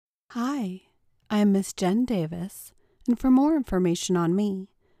Hi, I am Miss Jen Davis, and for more information on me,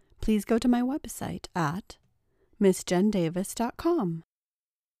 please go to my website at missjendavis.com.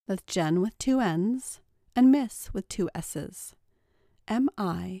 That's Jen with two N's and Miss with two S's.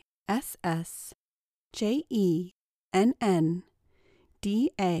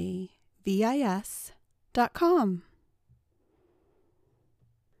 MISSJENNDAVIS.com.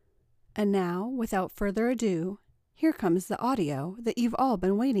 And now, without further ado, here comes the audio that you've all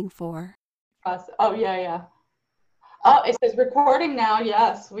been waiting for. Oh, yeah. Oh, it says recording now.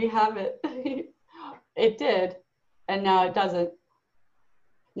 Yes, we have it. It did. And now it doesn't.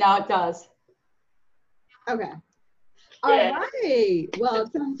 Now it does. Okay. All right. Well,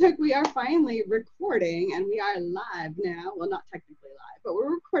 it sounds like we are finally recording and we are live now. Well, not technically live, but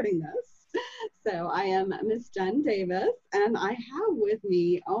we're recording this. So I am Miss Jen Davis and I have with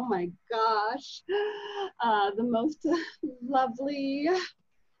me, oh my gosh, the most lovely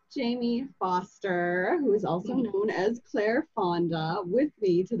Jamie Foster, who is also known as Claire Fonda, with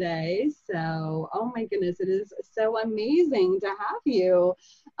me today. So, oh my goodness, it is so amazing to have you,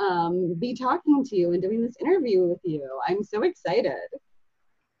 be talking to you and doing this interview with you. I'm so excited.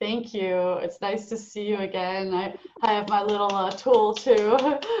 Thank you. It's nice to see you again. I have my little tool too.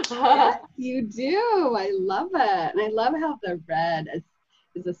 Yes, you do. I love it. And I love how the red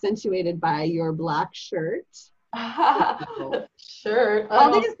is accentuated by your black shirt. Sure.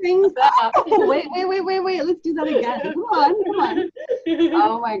 All these things. Wait. Let's do that again. Come on.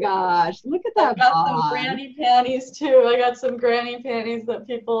 Oh my gosh. Look at that. I got some granny panties too. I got some granny panties that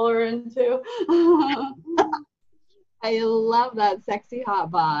people are into. I love that sexy hot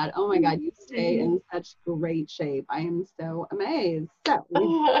bod. Oh my God, you stay in such great shape. I am so amazed. So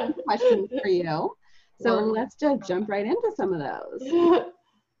we have questions for you. So let's just jump right into some of those.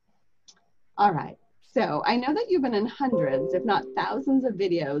 All right. So I know that you've been in hundreds, if not thousands of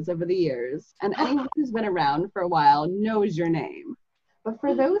videos over the years, and anyone who's been around for a while knows your name. But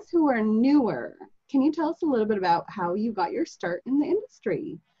for those who are newer, can you tell us a little bit about how you got your start in the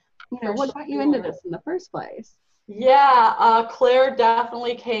industry? You know, what got you into this in the first place? Yeah, Claire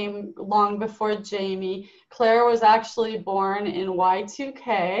definitely came long before Jamie. Claire was actually born in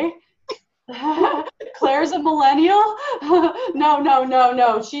Y2K. Claire's a millennial?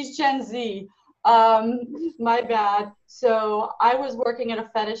 No. She's Gen Z. My bad. So I was working at a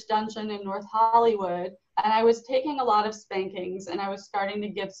fetish dungeon in North Hollywood, and I was taking a lot of spankings, and I was starting to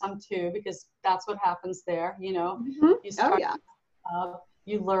give some too, because that's what happens there, you know. You start,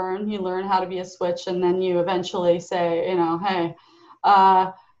 you learn how to be a switch, and then you eventually say, you know, hey.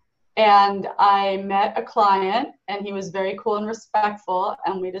 And I met a client, and he was very cool and respectful,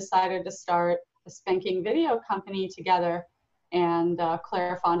 and we decided to start a spanking video company together. And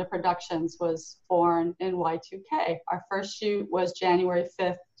Claire Fonda Productions was born in Y2K. Our first shoot was January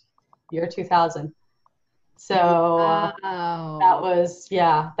 5th, year 2000. So that was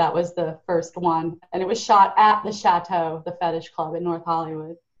the first one. And it was shot at the Chateau, the fetish club in North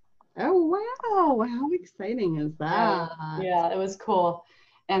Hollywood. Oh, wow. How exciting is that? Yeah, it was cool.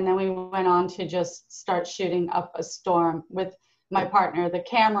 And then we went on to just start shooting Up a Storm with my partner, the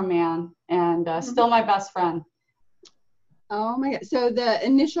cameraman, and still my best friend. Oh my God. So the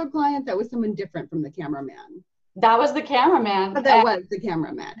initial client, that was someone different from the cameraman. That was the cameraman. But that was the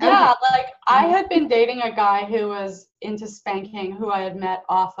cameraman. Yeah, like I had been dating a guy who was into spanking, who I had met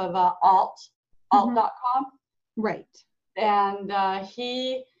off of alt.com. Right. And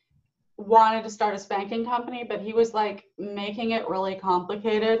he wanted to start a spanking company, but he was like making it really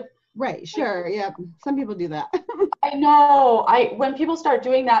complicated. Right, sure. Yeah, some people do that. I know. When people start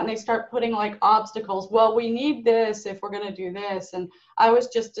doing that and they start putting like obstacles, well, we need this if we're going to do this. And I was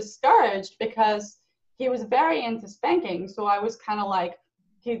just discouraged because he was very into spanking. So I was kind of like,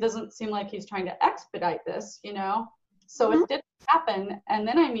 he doesn't seem like he's trying to expedite this, you know? So it didn't happen. And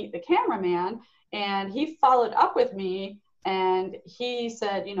then I meet the cameraman, and he followed up with me, and he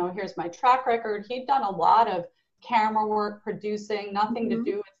said, you know, here's my track record. He'd done a lot of camera work, producing, nothing to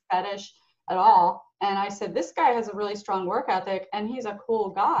do with fetish at all. And I said, this guy has a really strong work ethic, and he's a cool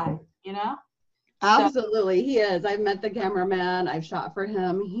guy, you know? Absolutely, he is. I've met the cameraman. I've shot for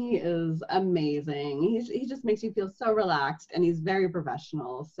him. He is amazing. He just makes you feel so relaxed, and he's very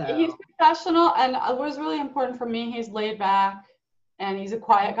professional. So he's professional, and it was really important for me. He's laid back, and he's a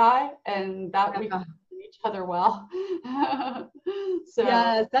quiet guy, and that we each other well. So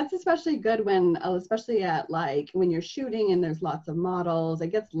yes, that's especially good when, especially at like when you're shooting and there's lots of models, it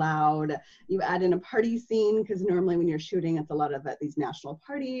gets loud. You add in a party scene, because normally when you're shooting, it's a lot of at these national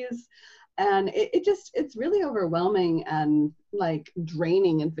parties. And it's really overwhelming and like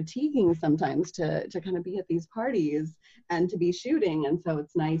draining and fatiguing sometimes to kind of be at these parties and to be shooting. And so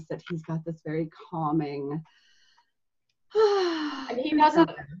it's nice that he's got this very calming. And he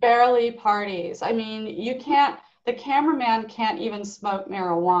doesn't barely parties. I mean, the cameraman can't even smoke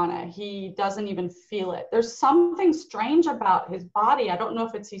marijuana. He doesn't even feel it. There's something strange about his body. I don't know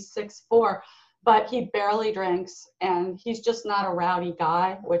if he's 6'4", but he barely drinks, and he's just not a rowdy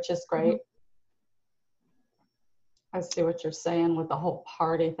guy, which is great. I see what you're saying with the whole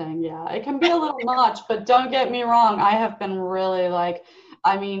party thing. Yeah, it can be a little much, but don't get me wrong. I have been really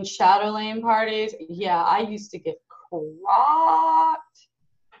Shadow Lane parties. Yeah, I used to get rocked.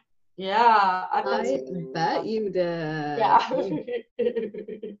 Yeah, I bet you did. Yeah.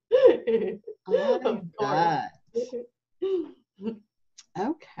 I bet.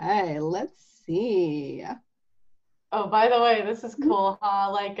 Okay, let's see. Oh, by the way, this is cool,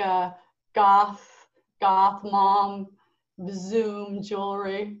 huh? Like a goth mom Zoom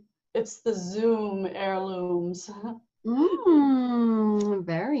jewelry. It's the Zoom heirlooms.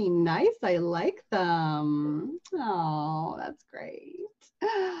 Very nice. I like them. Oh, that's great.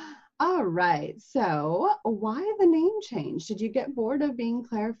 All right. So why the name change? Did you get bored of being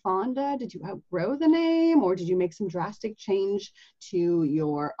Claire Fonda? Did you outgrow the name, or did you make some drastic change to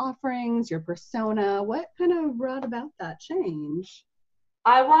your offerings, your persona? What kind of brought about that change?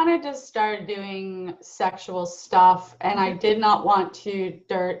 I wanted to start doing sexual stuff, and I did not want to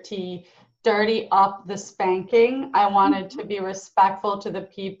dirty up the spanking. I wanted to be respectful to the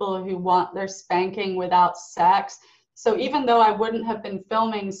people who want their spanking without sex. So even though I wouldn't have been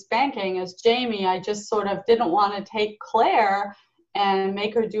filming spanking as Jamie, I just sort of didn't want to take Claire and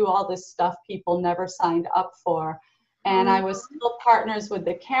make her do all this stuff people never signed up for. And I was still partners with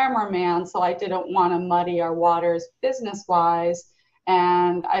the cameraman, so I didn't want to muddy our waters business-wise.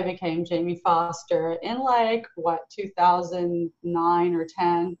 And I became Jamie Foster in 2009 or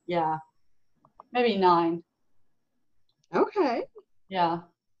 10. Yeah, maybe 9. Okay. Yeah.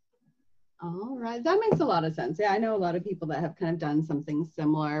 All right. That makes a lot of sense. Yeah, I know a lot of people that have kind of done something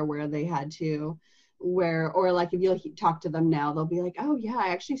similar where they had to, or like if you talk to them now, they'll be like, oh yeah, I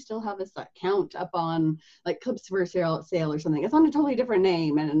actually still have this account up on like Clips for Sale or something. It's on a totally different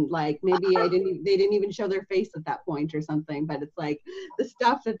name, and like maybe they didn't even show their face at that point or something. But it's like the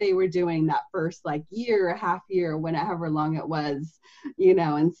stuff that they were doing that first half year, whenever long it was,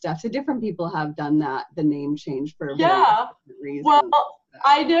 and stuff. So different people have done that, the name change for different reasons. Well,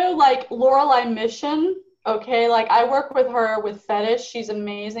 I know Lorelei Mission. Okay, I work with her with Fetish. She's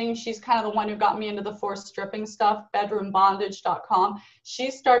amazing. She's kind of the one who got me into the forced stripping stuff, bedroombondage.com. She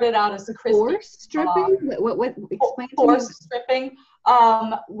started out as a forced stripping? What explain forced stripping.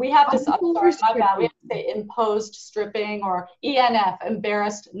 We have to sorry, my bad. We have to say imposed stripping, or ENF,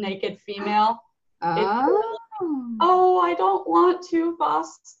 embarrassed naked female. Oh, I don't want to,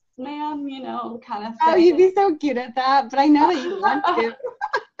 boss man, kind of thing. Oh, you'd be so cute at that, but I know that you want to.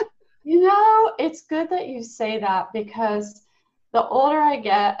 It's good that you say that, because the older I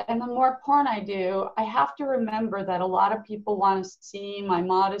get and the more porn I do, I have to remember that a lot of people want to see my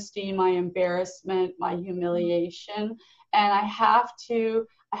modesty, my embarrassment, my humiliation, and I have to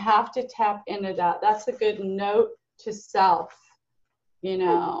tap into that. That's a good note to self,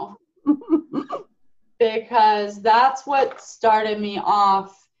 because that's what started me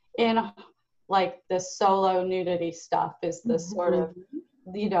off in the solo nudity stuff, is the sort of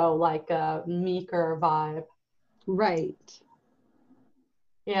a meeker vibe. Right.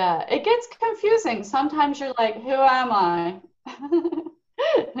 Yeah, it gets confusing. Sometimes you're like, who am I?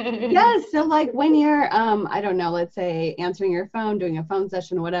 Yes, so when you're I don't know, let's say answering your phone, doing a phone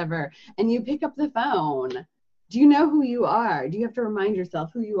session, whatever, and you pick up the phone, do you know who you are? Do you have to remind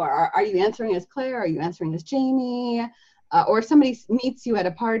yourself who you are? Are you answering as Claire? Are you answering as Jamie? Or somebody meets you at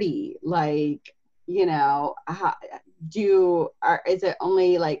a party, is it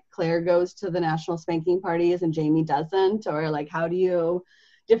only Claire goes to the national spanking parties and Jamie doesn't, or how do you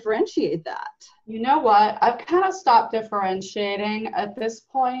differentiate that? You know what? I've kind of stopped differentiating at this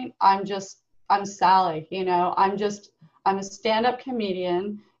point. I'm Sally, I'm a stand-up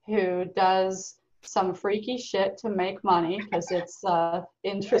comedian who does some freaky shit to make money because it's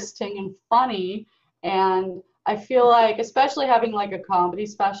interesting and funny. And I feel like, especially having a comedy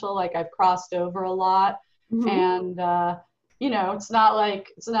special, I've crossed over a lot. And it's not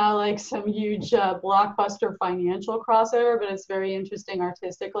like some huge blockbuster financial crossover, but it's very interesting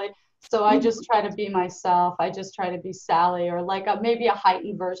artistically. So I just try to be myself. I just try to be Sally, or maybe a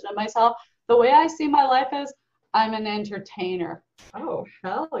heightened version of myself. The way I see my life is, I'm an entertainer. Oh,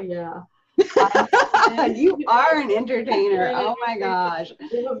 hell yeah. You are an entertainer. Oh my gosh.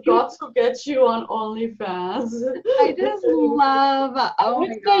 We have got to get you on OnlyFans. I just love, I oh would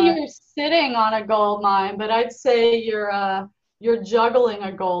my say God. you're sitting on a gold mine, but I'd say you're juggling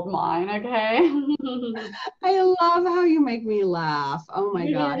a gold mine, okay? I love how you make me laugh. Oh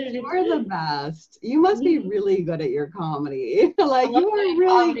my gosh. You're the best. You must be really good at your comedy. Like, you are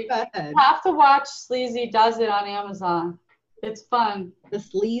really good. You have to watch Sleazy Does It on Amazon. It's fun. The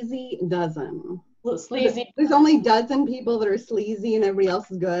Sleazy Dozen. Sleazy. There's only a dozen people that are sleazy and everybody else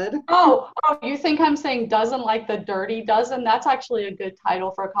is good. Oh, you think I'm saying dozen like the Dirty Dozen? That's actually a good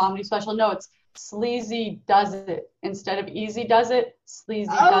title for a comedy special. No, it's Sleazy Does It. Instead of Easy Does It, Sleazy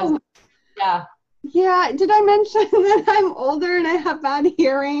Does It. Yeah. Yeah, did I mention that I'm older and I have bad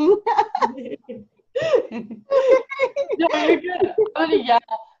hearing? No, you're good. I'm gonna yell.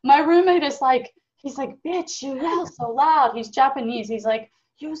 My roommate is like, he's like, bitch, you yell so loud. He's Japanese. He's like,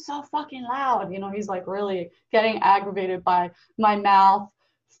 you're so fucking loud. You know, he's like really getting aggravated by my mouth,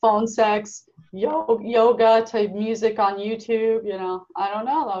 phone sex, yoga to music on YouTube. You know, I don't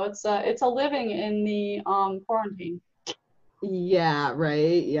know though. It's a living in the quarantine. Yeah,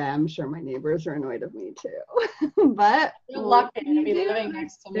 right. Yeah, I'm sure my neighbors are annoyed of me too. But You're lucky to be living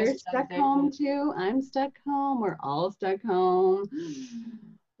next to they're Miss stuck Jen home Davis. too. I'm stuck home. We're all stuck home.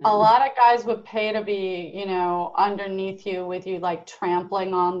 A lot of guys would pay to be, you know, underneath you with you like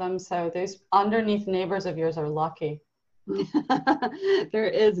trampling on them. So those underneath neighbors of yours are lucky. There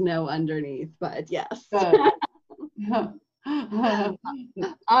is no underneath, but yes. Good.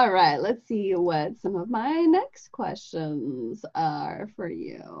 All right, let's see what some of my next questions are for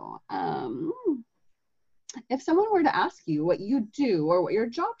you. If someone were to ask you what you do or what your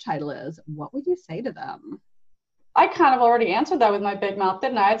job title is, what would you say to them? I kind of already answered that with my big mouth,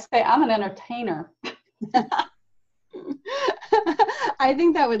 didn't I? I'd say I'm an entertainer. I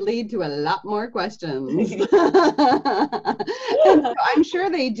think that would lead to a lot more questions. And so I'm sure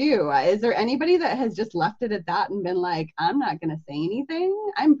they do. Is there anybody that has just left it at that and been like, I'm not going to say anything?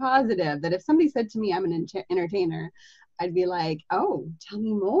 I'm positive that if somebody said to me, I'm an entertainer, I'd be like, oh, tell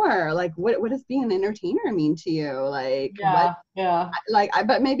me more. Like, what does being an entertainer mean to you? Like, Yeah, yeah.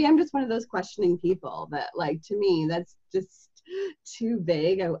 But maybe I'm just one of those questioning people that, like, to me, that's just too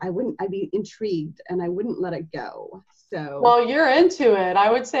vague. I'd be intrigued and I wouldn't let it go. So. Well, you're into it.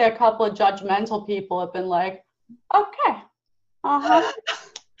 I would say a couple of judgmental people have been like, okay, uh-huh.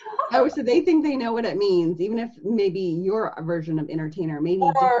 Oh, so they think they know what it means, even if maybe your version of entertainer may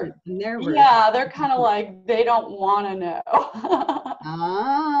be different than their version. Yeah, they're kind of like, they don't want to know.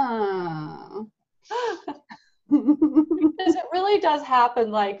 Ah. Because it really does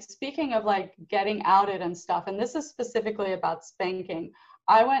happen, like, speaking of like getting outed and stuff, and this is specifically about spanking.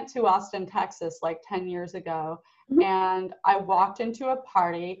 I went to Austin, Texas like 10 years ago, and I walked into a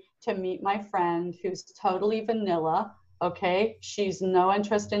party to meet my friend who's totally vanilla. Okay, she's no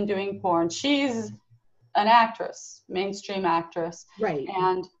interest in doing porn. She's an actress, mainstream actress. Right.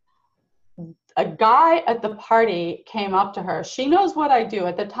 And a guy at the party came up to her. She knows what I do.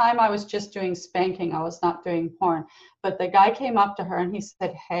 At the time, I was just doing spanking. I was not doing porn. But the guy came up to her and he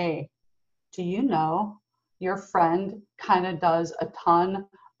said, hey, do you know your friend kind of does a ton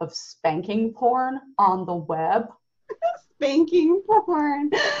of spanking porn on the web? Spanking porn.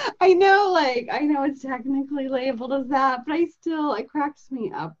 I know it's technically labeled as that, but it cracks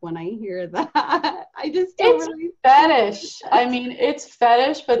me up when I hear that. I just don't really. Fetish. I mean, it's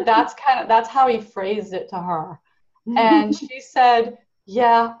fetish, but that's how he phrased it to her. And she said,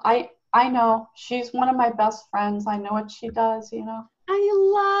 yeah, I know. She's one of my best friends. I know what she does, you know.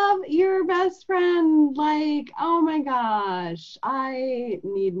 I love your best friend. Like, oh my gosh, I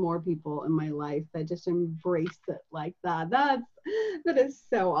need more people in my life that just embrace it like that. That is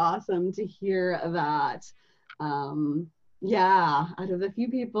so awesome to hear that. Yeah, out of the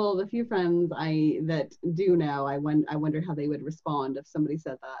few friends that do know, I wonder how they would respond if somebody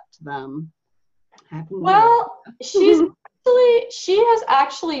said that to them. Well, she has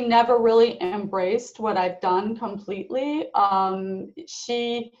actually never really embraced what I've done completely.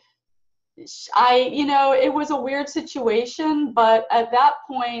 It was a weird situation, but at that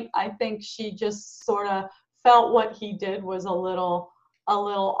point, I think she just sort of felt what he did was a little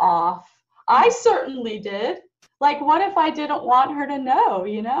off. I certainly did. Like, what if I didn't want her to know,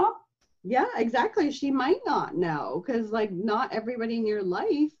 you know? Yeah, exactly. She might not know because, like, not everybody in your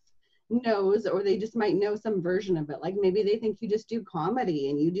life knows, or they just might know some version of it. Like, maybe they think you just do comedy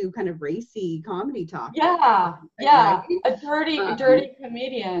and you do kind of racy comedy talk. Yeah, right? A dirty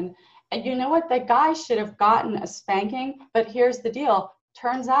comedian. And you know what? The guy should have gotten a spanking, but here's the deal.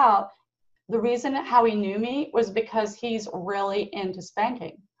 Turns out the reason how he knew me was because he's really into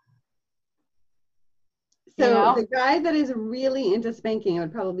spanking. You So know? the guy that is really into spanking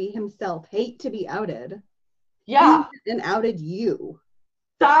would probably be himself, hate to be outed, Yeah, and outed you.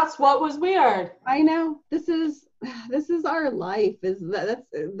 that's what was weird. I know this is our life. That's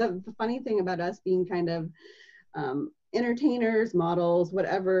the funny thing about us being kind of entertainers, models,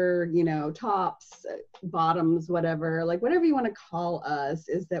 whatever, you know, tops, bottoms, whatever, like whatever you want to call us,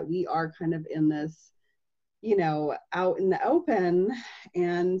 is that we are kind of in this, you know, out in the open.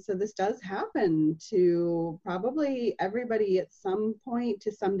 And so this does happen to probably everybody at some point,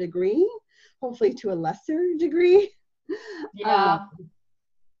 to some degree, hopefully to a lesser degree. Yeah.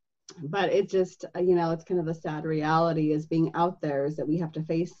 But it just, you know, it's kind of the sad reality is being out there, is that we have to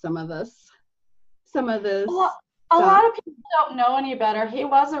face some of this A stuff. lot of people don't know any better. He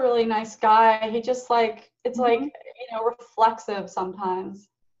was a really nice guy. He just like, it's like, you know, reflexive sometimes.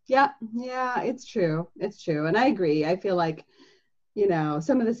 Yeah, it's true. It's true. And I agree. I feel like, you know,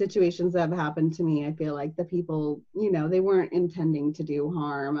 some of the situations that have happened to me, I feel like the people, you know, they weren't intending to do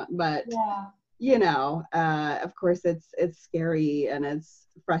harm, but Yeah. you know, of course it's scary and it's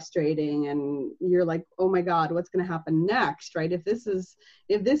frustrating, and you're like, oh my God, what's going to happen next, right? If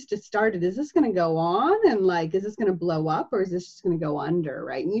this just started, is this going to go on, and like, is this going to blow up, or is this just going to go under,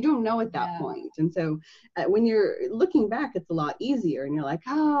 right? And you don't know at that point. And so when you're looking back, it's a lot easier, and you're like,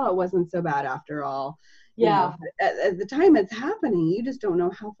 oh, it wasn't so bad after all. You know, at the time it's happening, you just don't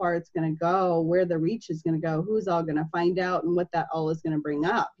know how far it's going to go, where the reach is going to go, who's all going to find out, and what that all is going to bring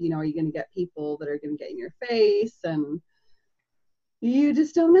up. You know, are you going to get people that are going to get in your face? And you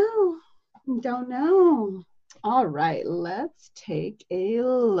just don't know. Don't know. All right, let's take a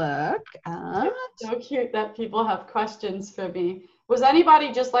look at. It's so cute that people have questions for me. Was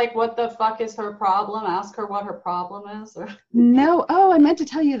anybody just like, what the fuck is her problem? Ask her what her problem is? Or... No. Oh, I meant to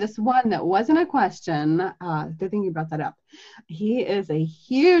tell you this one that wasn't a question. Good thing you brought that up. He is a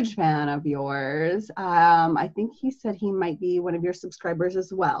huge fan of yours. I think he said he might be one of your subscribers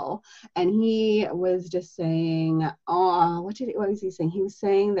as well. And he was just saying, oh, what was he saying? He was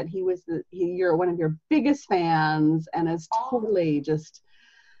saying that you're one of your biggest fans, and is totally just,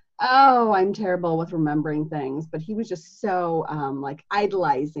 oh, I'm terrible with remembering things, but he was just so like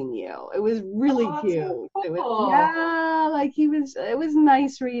idolizing you. It was really cute. So cool. It was, like it was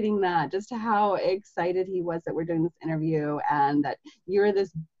nice reading that, just how excited he was that we're doing this interview, and that you're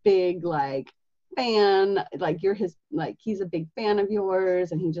this big like fan, like you're his, like he's a big fan of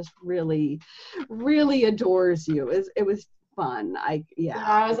yours, and he just really, really adores you. It was fun. I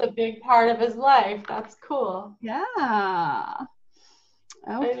was a big part of his life. That's cool. Yeah.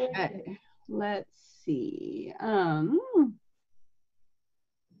 Okay, let's see. I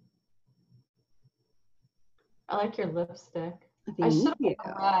like your lipstick. I should have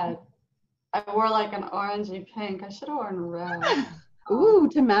worn red. I wore like an orangey pink. I should have worn red. Ooh,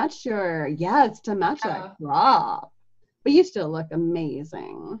 to match that crop. But you still look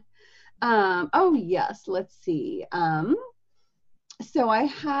amazing. Oh yes, let's see. So I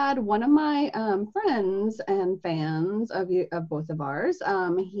had one of my friends and fans of both of ours.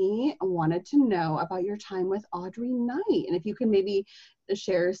 He wanted to know about your time with Audrey Knight, and if you can maybe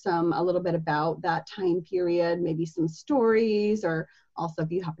share a little bit about that time period, maybe some stories, or also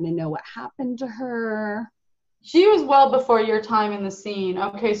if you happen to know what happened to her. She was well before your time in the scene.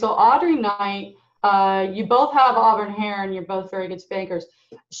 Okay, so Audrey Knight, you both have auburn hair, and you're both very good spankers.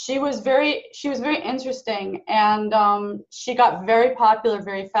 She was very interesting, and she got very popular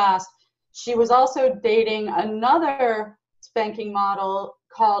very fast. She was also dating another spanking model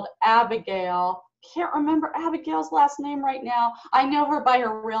called Abigail. Can't remember Abigail's last name right now. I know her by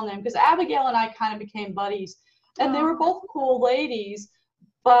her real name because Abigail and I kind of became buddies, and they were both cool ladies.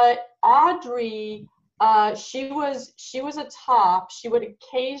 But Audrey, she was a top. She would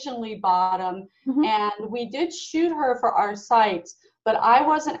occasionally bottom, and we did shoot her for our sites, but I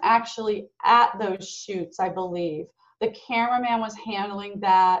wasn't actually at those shoots, I believe. The cameraman was handling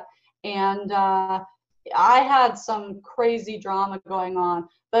that, and I had some crazy drama going on.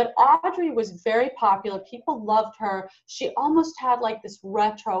 But Audrey was very popular. People loved her. She almost had like this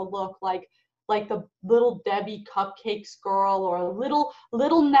retro look, like the Little Debbie Cupcakes girl, or a little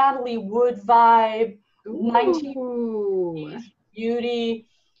Natalie Wood vibe. 1980s beauty.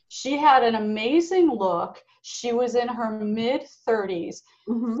 She had an amazing look. She was in her mid-30s.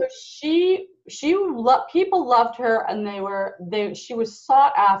 So people loved her, and she was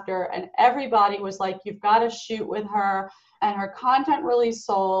sought after, and everybody was like, you've got to shoot with her, and her content really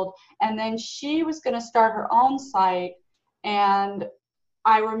sold. And then she was going to start her own site, and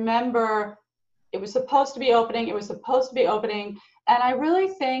I remember it was supposed to be opening, and I really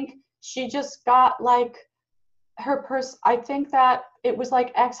think she just got like, I think that it was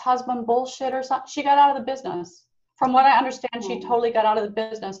like ex-husband bullshit or something. She got out of the business. From what I understand, she totally got out of the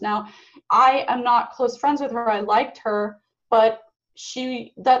business. Now, I am not close friends with her. I liked her, but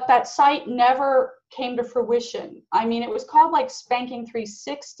that site never came to fruition. I mean, it was called like Spanking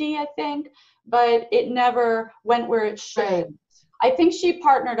 360, I think, but it never went where it should. Right. I think she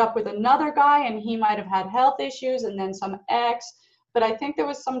partnered up with another guy, and he might have had health issues, and then some ex. But I think there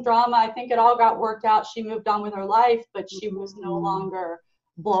was some drama. I think it all got worked out. She moved on with her life, but she was no longer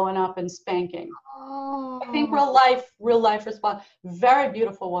blowing up and spanking. I think real life response. Very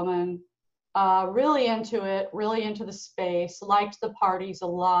beautiful woman. Really into it, really into the space. Liked the parties a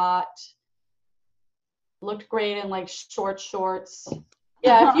lot. Looked great in like short shorts.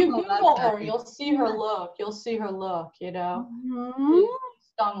 Yeah, if you Google her, you'll see her look. You'll see her look, you know.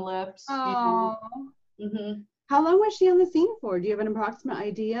 Stung lips. You know. How long was she on the scene for? Do you have an approximate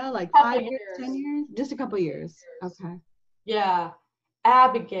idea? Like 5 years, 10 years? Just a couple years. Okay. Yeah.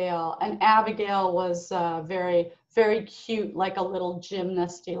 Abigail. And Abigail was very, very cute, like a little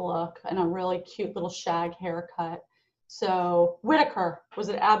gymnasty look and a really cute little shag haircut. So Whitaker. Was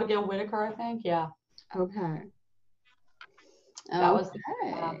it Abigail Whitaker, I think? Yeah. Okay. That was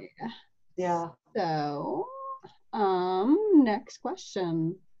yeah. So, next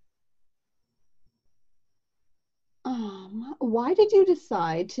question. Why did you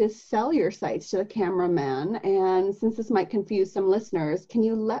decide to sell your sites to the cameraman? And since this might confuse some listeners, can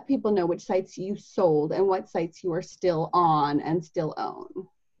you let people know which sites you sold and what sites you are still on and still own?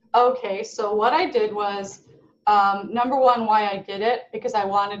 Okay, so what I did was, number one, why I did it, because I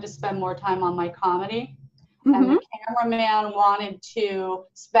wanted to spend more time on my comedy. And the cameraman wanted to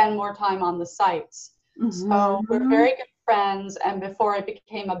spend more time on the sites. So we're very good friends, and before I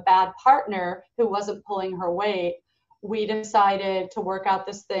became a bad partner who wasn't pulling her weight, we decided to work out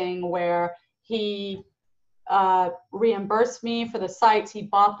this thing where he reimbursed me for the sites. He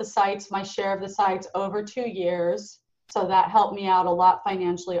bought the sites, my share of the sites, over 2 years. So that helped me out a lot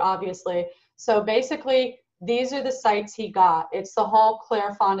financially, obviously. So basically, these are the sites he got. It's the whole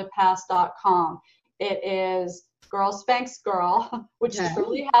ClaireFondaPass.com. It is Girl Spanks Girl, which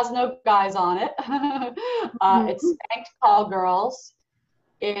truly has no guys on it. It's Spanked Call Girls.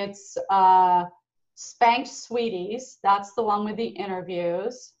 It's Spanked Sweeties. That's the one with the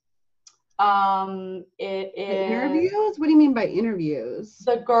interviews. It is interviews? What do you mean by interviews?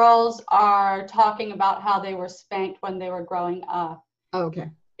 The girls are talking about how they were spanked when they were growing up. Oh,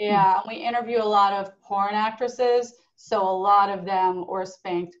 okay. Yeah, and we interview a lot of porn actresses. So a lot of them were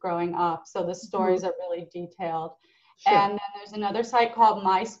spanked growing up. So the stories are really detailed. Sure. And then there's another site called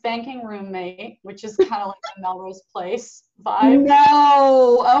My Spanking Roommate, which is kind of like a Melrose Place vibe.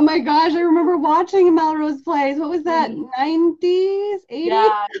 No. Oh my gosh, I remember watching Melrose Place. What was that? 90s? 80s?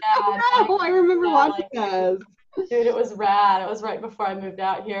 Yeah. No, I remember watching those. Dude, it was rad. It was right before I moved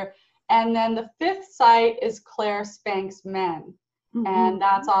out here. And then the fifth site is Claire Spanks Men. And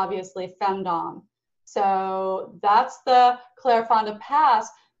that's obviously femdom. So that's the Claire Fonda Pass.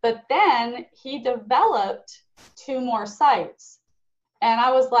 But then he developed 2 more sites. And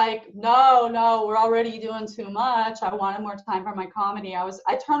I was like, no, we're already doing too much. I wanted more time for my comedy. I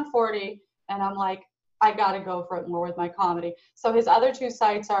turned 40 and I'm like, I got to go for it more with my comedy. So his other 2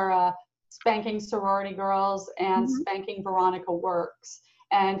 sites are Spanking Sorority Girls and Spanking Veronica Works.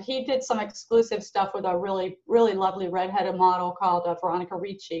 And he did some exclusive stuff with a really, really lovely redheaded model called Veronica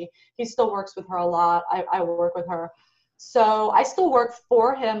Ricci. He still works with her a lot. I work with her. So I still work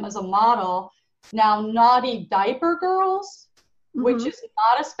for him as a model. Now, Naughty Diaper Girls, which is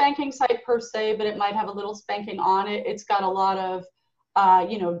not a spanking site per se, but it might have a little spanking on it. It's got a lot of,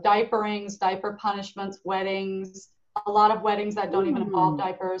 diaperings, diaper punishments, weddings, a lot of weddings that don't even involve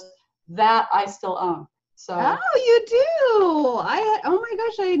diapers. That I still own. So. Oh, you do? Oh my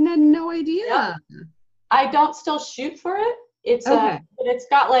gosh, I had no idea. Yep. I don't still shoot for it. It's it's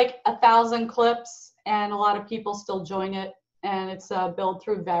got like 1,000 clips, and a lot of people still join it. And it's billed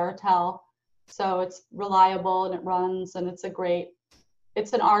through Veritel, so it's reliable and it runs, and it's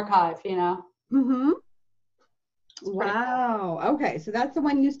an archive, you know. Wow. Cool. Okay, so that's the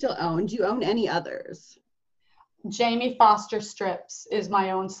one you still own. Do you own any others? Jamie Foster Strips is my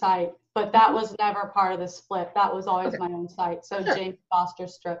own site, but that was never part of the split. That was always my own site. So Jamie Foster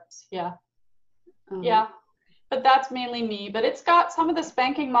Strips, yeah. Yeah, but that's mainly me. But it's got some of the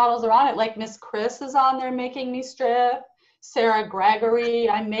spanking models are on it. Like Miss Chris is on there making me strip. Sarah Gregory,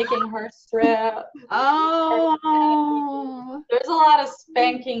 I'm making her strip. Oh. There's a lot of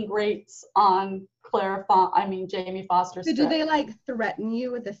spanking greats on Jamie Foster strip. So do they like threaten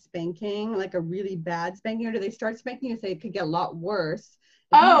you with a spanking, like a really bad spanking, or do they start spanking you and say it could get a lot worse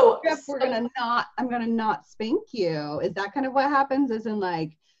Oh, If I'm gonna not spank you. Is that kind of what happens? As in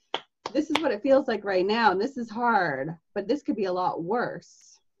like, this is what it feels like right now, and this is hard, but this could be a lot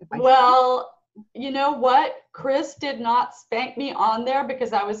worse. Well, you know what? Chris did not spank me on there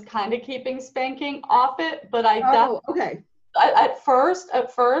because I was kind of keeping spanking off it, but okay. At first,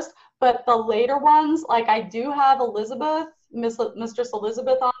 but the later ones, like I do have Elizabeth, Mistress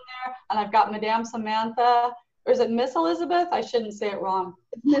Elizabeth on there, and I've got Madame Samantha. Or is it Miss Elizabeth? I shouldn't say it wrong.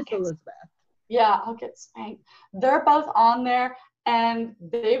 It's Miss Elizabeth. Yeah, I'll get spanked. They're both on there, and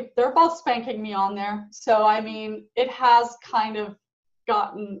they're both spanking me on there. So I mean, it has kind of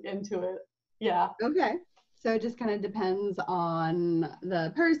gotten into it. Yeah. Okay. So it just kind of depends on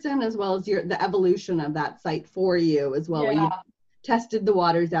the person as well as the evolution of that site for you as well. Yeah. You tested the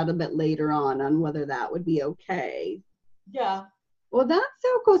waters out a bit later on whether that would be okay. Yeah. Well, that's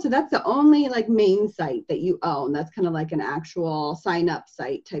so cool. So that's the only like main site that you own. That's kind of like an actual sign up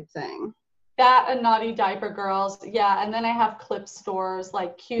site type thing. That and Naughty Diaper Girls. Yeah. And then I have clip stores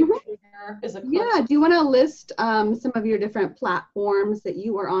like Cute Cleaner is a clip. Yeah. Do you want to list some of your different platforms that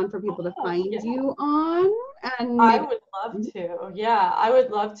you are on for people to find you on? And I would love to. Yeah, I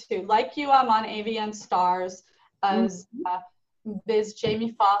would love to. Like you, I'm on AVN Stars as Biz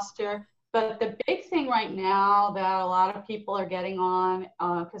Jamie Foster. But the big thing right now that a lot of people are getting on,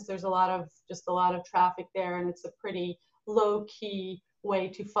 because there's a lot of traffic there, and it's a pretty low key way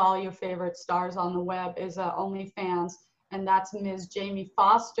to follow your favorite stars on the web, is OnlyFans, and that's Ms. Jamie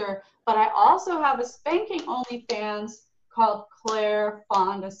Foster. But I also have a spanking OnlyFans called Claire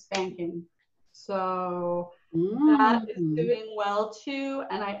Fonda Spanking. So that is doing well too,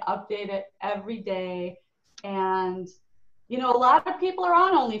 and I update it every day. And you know, a lot of people are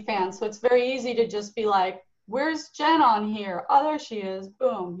on OnlyFans, so it's very easy to just be like, where's Jen on here? Oh, there she is.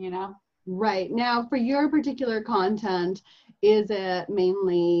 Boom, you know. Right. Now, for your particular content, is it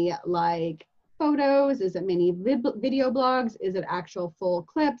mainly like photos? Is it mainly video blogs? Is it actual full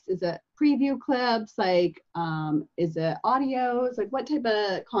clips? Is it preview clips? Like, is it audios? Like, what type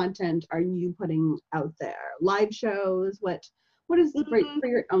of content are you putting out there? Live shows? What is great for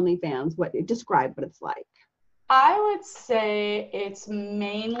your OnlyFans? Describe what it's like. I would say it's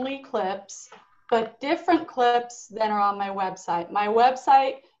mainly clips, but different clips than are on my website. My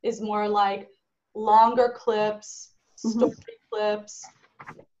website is more like longer clips, story clips,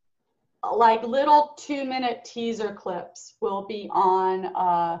 like little 2-minute teaser clips will be on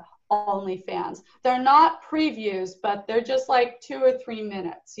OnlyFans. They're not previews, but they're just like 2 or 3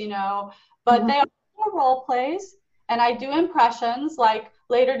 minutes, you know, but they are role plays. And I do impressions. Like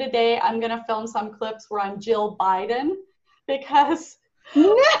later today, I'm going to film some clips where I'm Jill Biden because.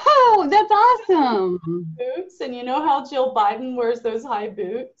 No, that's awesome. Boots. And you know how Jill Biden wears those high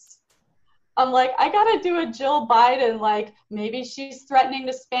boots? I'm like, I got to do a Jill Biden. Like maybe she's threatening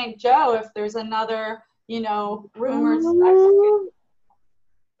to spank Joe if there's another, you know, rumored sex.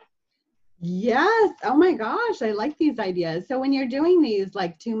 Yes. Oh my gosh. I like these ideas. So when you're doing these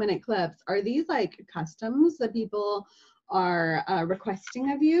like 2-minute clips, are these like customs that people are requesting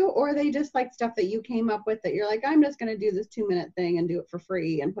of you, or are they just like stuff that you came up with that you're like, I'm just going to do this 2-minute thing and do it for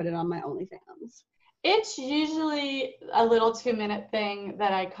free and put it on my OnlyFans? It's usually a little 2-minute thing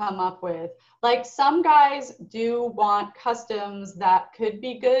that I come up with. Like some guys do want customs that could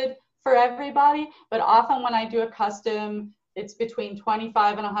be good for everybody, but often when I do a custom, it's between $25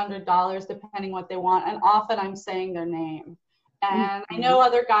 and $100 depending what they want, and often I'm saying their name. And I know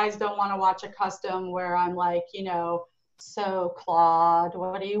other guys don't want to watch a custom where I'm like, you know, so Claude,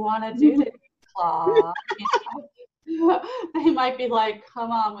 what do you want to do today, Claude? You know? They might be like, come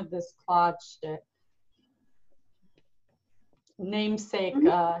on with this Claude shit. Namesake,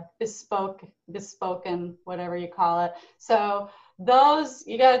 bespoken, whatever you call it. So those,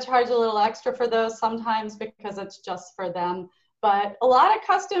 you got to charge a little extra for those sometimes because it's just for them. But a lot of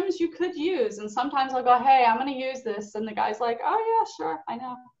customs you could use. And sometimes I'll go, hey, I'm going to use this. And the guy's like, oh, yeah, sure, I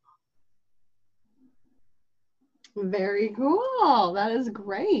know. Very cool. That is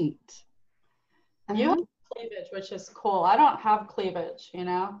great. You have cleavage, which is cool. I don't have cleavage, you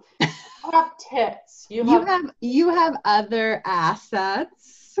know. I have tits. You have other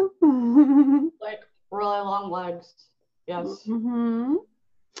assets. Like really long legs. Yes.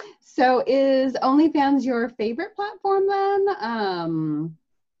 So is OnlyFans your favorite platform then?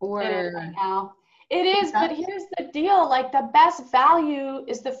 Or it is right now. It is, but here's the deal. Like the best value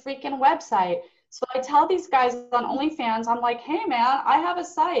is the freaking website. So I tell these guys on OnlyFans, I'm like, hey man, I have a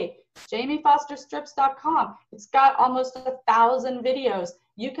site, JamieFosterStrips.com. It's got almost 1,000 videos.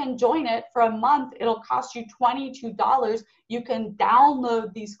 You can join it for a month. It'll cost you $22. You can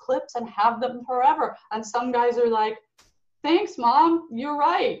download these clips and have them forever. And some guys are like, thanks, Mom. You're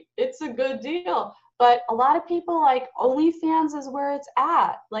right. It's a good deal. But a lot of people like OnlyFans is where it's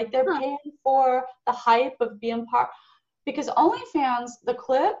at. Like they're paying for the hype of being part. Because OnlyFans, the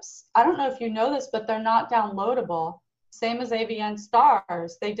clips, I don't know if you know this, but they're not downloadable. Same as AVN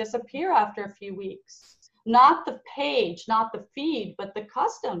stars. They disappear after a few weeks. Not the page, not the feed, but the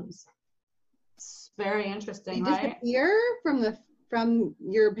customs. It's very interesting, They right? disappear from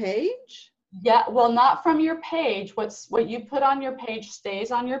your page? Yeah, well, not from your page. What you put on your page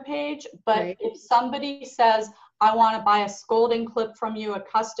stays on your page. But Right. if somebody says, I want to buy a scolding clip from you, a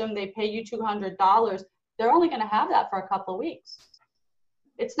custom, they pay you $200, they're only going to have that for a couple of weeks.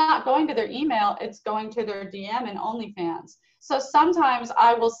 It's not going to their email, it's going to their DM and OnlyFans. So sometimes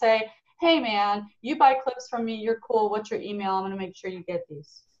I will say, hey man, you buy clips from me, you're cool, what's your email? I'm going to make sure you get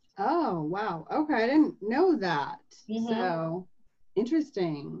these. Oh, wow. Okay, I didn't know that. Mhm. So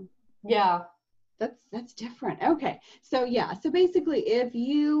interesting. Yeah. That's different. Okay. So yeah, so basically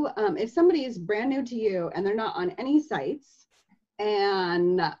if somebody is brand new to you and they're not on any sites,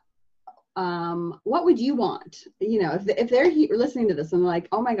 and what would you want? You know, if they're listening to this and they're like,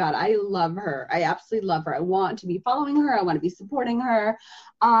 oh my God, I love her. I absolutely love her. I want to be following her. I want to be supporting her.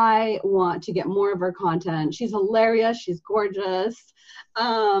 I want to get more of her content. She's hilarious. She's gorgeous.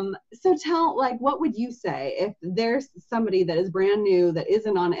 So what would you say if there's somebody that is brand new that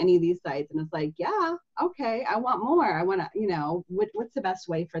isn't on any of these sites and it's like, yeah, okay, I want more. I want to, what's the best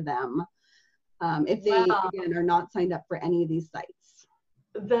way for them? If they, again, are not signed up for any of these sites.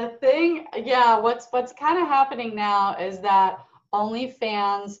 The thing, yeah, what's kind of happening now is that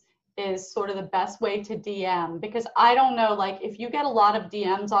OnlyFans is sort of the best way to DM, because I don't know, like if you get a lot of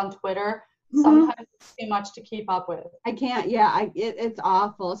DMs on Twitter, sometimes it's too much to keep up with. I can't, yeah, it's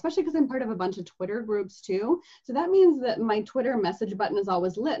awful, especially because I'm part of a bunch of Twitter groups too. So that means that my Twitter message button is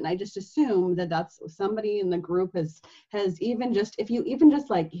always lit, and I just assume that that's somebody in the group has even just, if you even just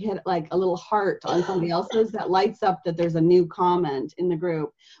like hit like a little heart on somebody else's, that lights up that there's a new comment in the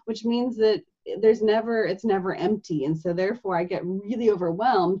group, which means that it's never empty. And so therefore I get really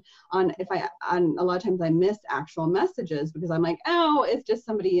overwhelmed on a lot of times I miss actual messages because I'm like, oh, it's just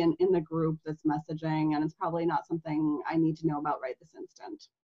somebody in the group that's messaging, and it's probably not something I need to know about right this instant.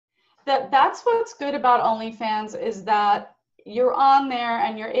 That's what's good about OnlyFans, is that you're on there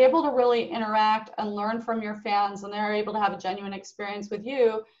and you're able to really interact and learn from your fans, and they're able to have a genuine experience with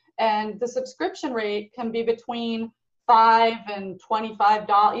you. And the subscription rate can be between $5 and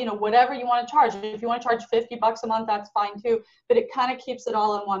 $25, whatever you want to charge. If you want to charge $50 a month, that's fine too, but it kind of keeps it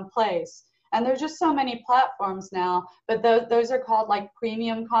all in one place. And there's just so many platforms now, but those are called like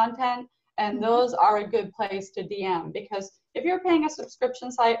premium content, and those are a good place to DM, because if you're paying a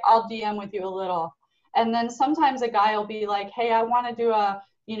subscription site, I'll DM with you a little. And then sometimes a guy will be like, hey, I want to do a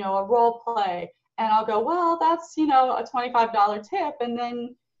role play. And I'll go, well, that's, a $25 tip. And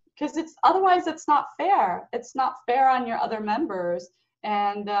then, because otherwise it's not fair. It's not fair on your other members.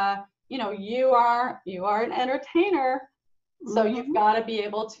 And, you are an entertainer. So you've got to be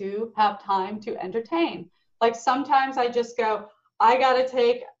able to have time to entertain. Like sometimes I just go, I got to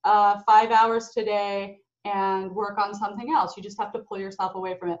take 5 hours today and work on something else. You just have to pull yourself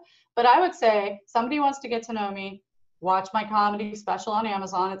away from it. But I would say somebody wants to get to know me, watch my comedy special on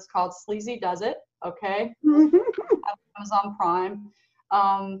Amazon. It's called Sleazy Does It. Okay. Amazon Prime.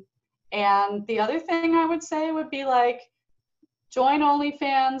 And the other thing I would say would be like, join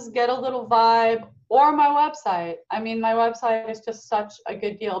OnlyFans, get a little vibe, or my website. I mean, my website is just such a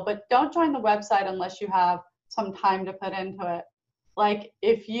good deal, but don't join the website unless you have some time to put into it. Like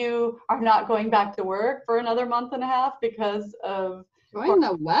if you are not going back to work for another month and a half because of... Join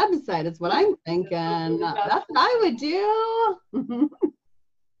the website is what I'm thinking. That's what I would do.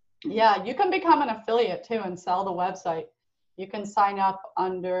 Yeah, you can become an affiliate too and sell the website. You can sign up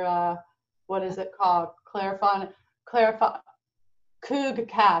under, what is it called? Coug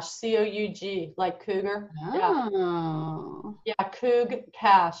Cash, C-O-U-G, like cougar. Oh. Yeah,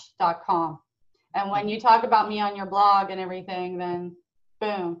 cougcash.com. And when you talk about me on your blog and everything, then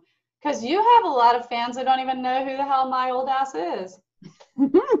boom. Because you have a lot of fans that don't even know who the hell my old ass is.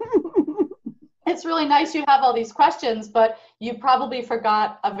 It's really nice you have all these questions, but you probably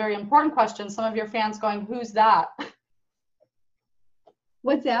forgot a very important question. Some of your fans going, who's that?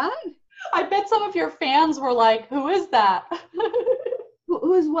 What's that? I bet some of your fans were like, who is that?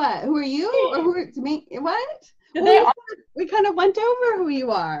 Who's what? Who are you? Or who is me? What? We kind of went over who you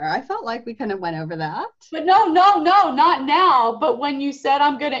are. I felt like we kind of went over that. But no, not now. But when you said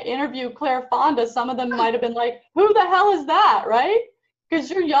I'm going to interview Claire Fonda, some of them might have been like, who the hell is that, right? Because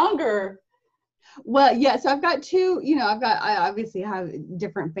you're younger. Well, yeah, so I've got two, I obviously have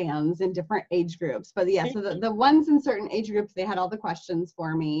different fans in different age groups, but yeah, so the ones in certain age groups, they had all the questions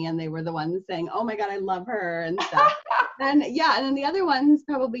for me and they were the ones saying, oh my God, I love her and stuff. And yeah, and then the other ones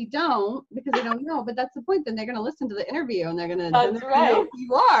probably don't because they don't know, but that's the point. Then they're going to listen to the interview and they're going to know who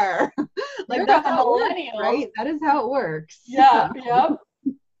you are. Like You're that's a how it works, millennial. right? That is how it works. Yeah, yep.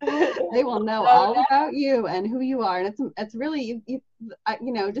 They will know all about you and who you are, and it's really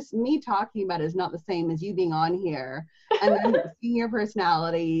just me talking about it is not the same as you being on here and then seeing your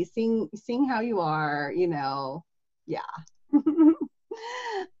personality, seeing how you are, yeah.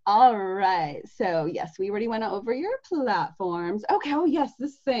 All right, so yes, we already went over your platforms. Okay, oh yes,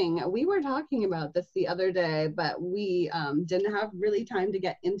 this thing we were talking about this the other day, but we didn't have really time to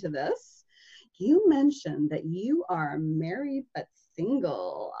get into this. You mentioned that you are married but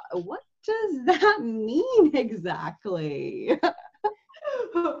single. What does that mean exactly?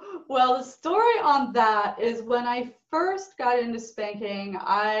 Well, the story on that is when I first got into spanking,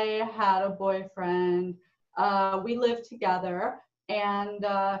 I had a boyfriend. We lived together, and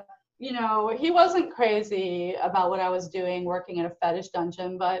he wasn't crazy about what I was doing working in a fetish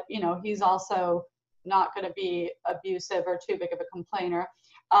dungeon, but he's also not going to be abusive or too big of a complainer.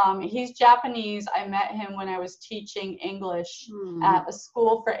 He's Japanese. I met him when I was teaching English at a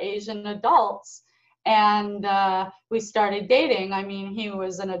school for Asian adults. And we started dating. I mean, he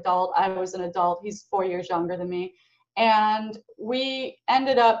was an adult. I was an adult. He's 4 years younger than me. And we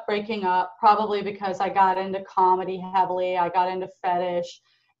ended up breaking up probably because I got into comedy heavily. I got into fetish.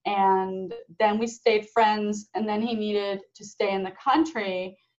 And then we stayed friends. And then he needed to stay in the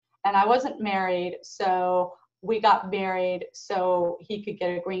country. And I wasn't married. So we got married so he could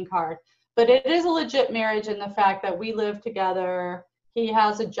get a green card. But it is a legit marriage in the fact that we live together. He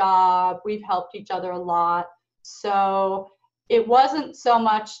has a job. We've helped each other a lot. So it wasn't so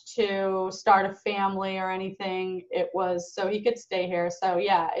much to start a family or anything. It was so he could stay here. So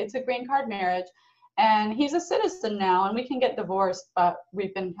yeah, it's a green card marriage. And he's a citizen now, and we can get divorced, but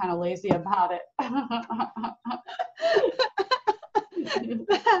we've been kind of lazy about it.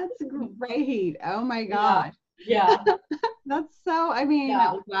 That's great. Oh my gosh. Yeah. That's so,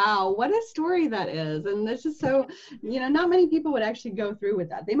 wow, what a story that is. And this is so, not many people would actually go through with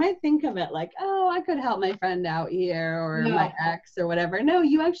that. They might think of it like, oh, I could help my friend out here or my ex or whatever. No,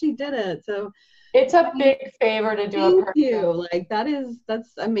 you actually did it. So it's a big favor to do. Thank you. Like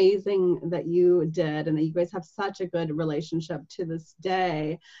that's amazing that you did and that you guys have such a good relationship to this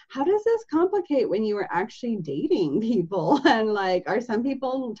day. How does this complicate when you were actually dating people? And like, are some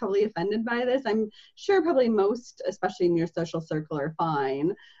people totally offended by this? I'm sure probably most, especially in your social circle, are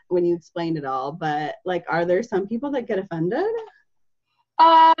fine when you explained it all. But like, are there some people that get offended?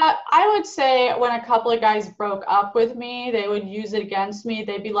 I would say when a couple of guys broke up with me, they would use it against me.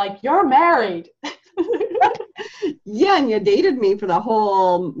 They'd be like, "You're married." Yeah, and you dated me for the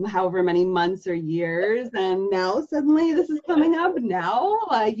whole however many months or years, and now suddenly this is coming up. Now,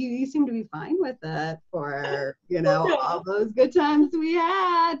 you seem to be fine with it for all those good times we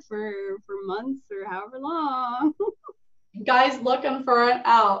had for months or however long. Guys looking for an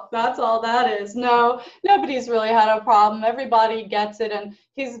out. That's all that is. No, nobody's really had a problem. Everybody gets it, and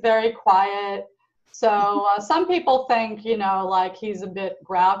he's very quiet. So some people think, like he's a bit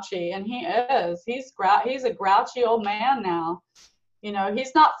grouchy, and he is. He's a grouchy old man now.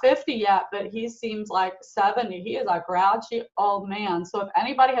 He's not 50 yet, but he seems like 70. He is a grouchy old man. So if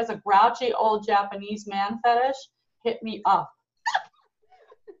anybody has a grouchy old Japanese man fetish, hit me up.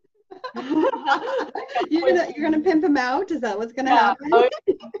 You're gonna pimp him out? Is that what's gonna happen? Oh,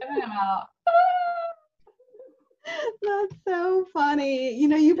 pimp him out. That's so funny.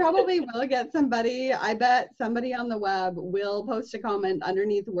 You probably will get somebody. I bet somebody on the web will post a comment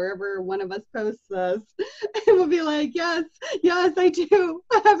underneath wherever one of us posts this. It will be like, yes, I do.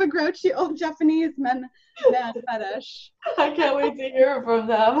 I have a grouchy old Japanese man fetish. I can't wait to hear from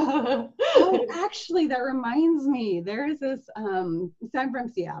them. Oh, actually, that reminds me. There's this. So I'm from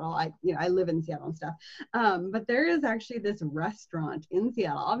Seattle. I live in Seattle and stuff. But there is actually this restaurant in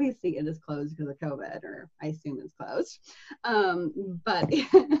Seattle. Obviously, it is closed because of COVID, or I assume it's closed. But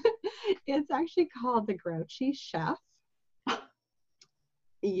it's actually called the Grouchy Chef.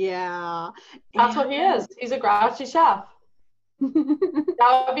 Yeah, that's what he is. He's a grouchy chef.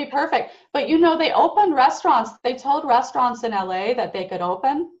 That would be perfect. But they opened restaurants. They told restaurants in LA that they could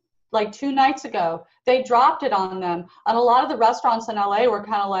open like 2 nights ago. They dropped it on them. And a lot of the restaurants in LA were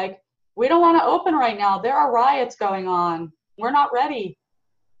kind of like, we don't want to open right now. There are riots going on. We're not ready.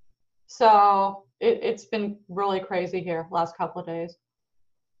 So it's been really crazy here last couple of days.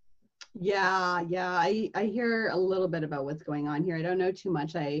 Yeah. I hear a little bit about what's going on here. I don't know too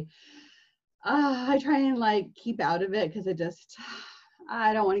much. I try and like keep out of it because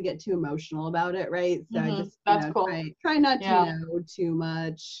I don't want to get too emotional about it, right? So I just, That's cool. try not to Yeah. know too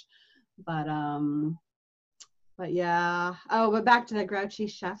much. But yeah. Oh, but back to the grouchy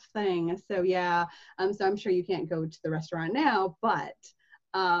chef thing. So yeah. So I'm sure you can't go to the restaurant now, but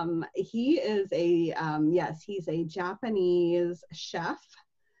he is yes, he's a Japanese chef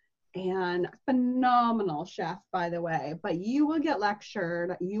and phenomenal chef, by the way. But you will get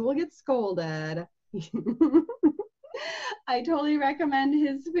lectured, you will get scolded. I totally recommend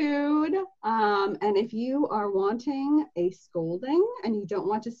his food. And if you are wanting a scolding and you don't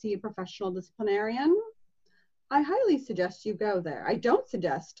want to see a professional disciplinarian, I highly suggest you go there. I don't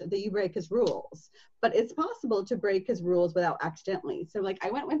suggest that you break his rules, but it's possible to break his rules without accidentally. So like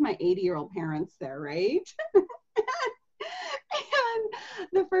I went with my 80-year-old parents there, right? And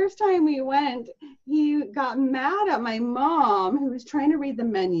the first time we went, he got mad at my mom who was trying to read the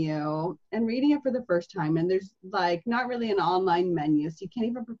menu and reading it for the first time. And there's like not really an online menu, so you can't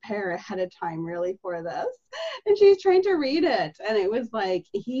even prepare ahead of time really for this. And she's trying to read it. And it was like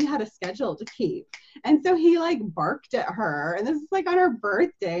he had a schedule to keep. And so he like barked at her. And this is like on her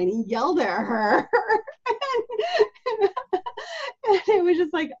birthday and he yelled at her. And it was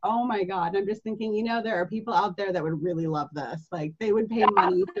just like, oh my God. And I'm just thinking, you know, there are people out there that would really love this. Like they would pay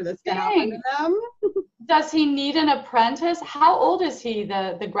money for this to happen to them. Does he need an apprentice? How old is he,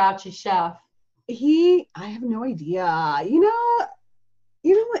 the grouchy chef? I have no idea. You know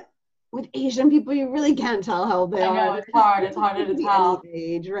what? With Asian people, you really can't tell how old they are. I know, it's hard. It's harder to tell.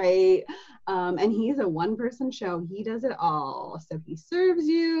 Any age, right? And he's a one-person show. He does it all. So he serves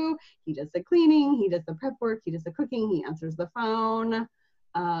you, he does the cleaning, he does the prep work, he does the cooking, he answers the phone.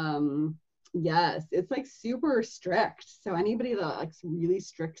 Yes, it's like super strict. So anybody that likes really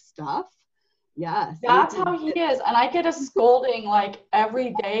strict stuff, yes. That's how he is. And I get a scolding like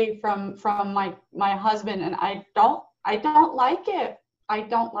every day from my husband, and I don't like it. I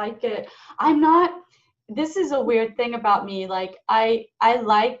don't like it. This is a weird thing about me. Like I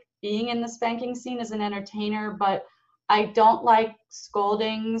like being in the spanking scene as an entertainer, but I don't like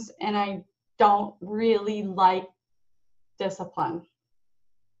scoldings and I don't really like discipline.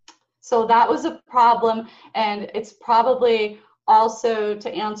 So that was a problem, and it's probably also, to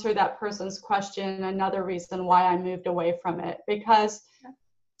answer that person's question, another reason why I moved away from it, because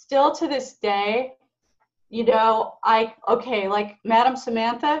still to this day, you know, like Madam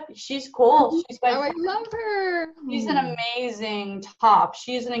Samantha, she's cool. I love her. She's an amazing top.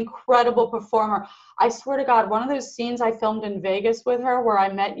 She's an incredible performer. I swear to God, one of those scenes I filmed in Vegas with her where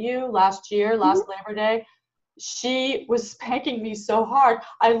I met you last Labor Day, she was spanking me so hard.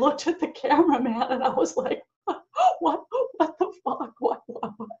 I looked at the cameraman and I was like, what the fuck? What?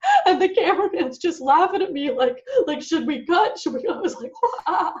 And the cameraman's just laughing at me like, should we cut? I was like,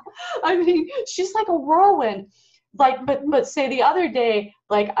 wow. I mean, she's like a whirlwind. Like, but say the other day,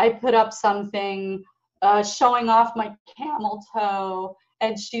 like I put up something showing off my camel toe,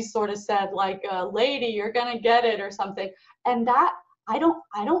 and she sort of said like, lady, you're gonna get it or something. And that, I don't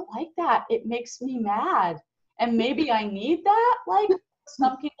like that. It makes me mad. And maybe I need that, like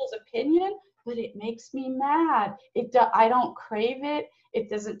some people's opinion, but it makes me mad. I don't crave it. It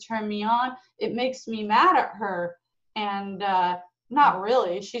doesn't turn me on. It makes me mad at her. And not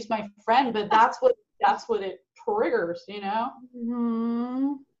really. She's my friend, but that's what it triggers, you know?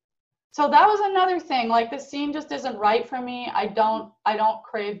 Mm-hmm. So that was another thing. Like the scene just isn't right for me. I don't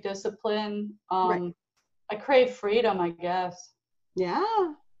crave discipline. Right. I crave freedom, I guess. Yeah.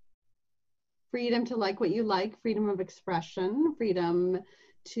 Freedom to like what you like, freedom of expression, freedom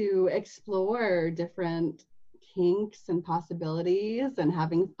to explore different kinks and possibilities and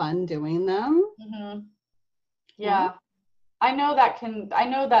having fun doing them. Mm-hmm. Yeah. I know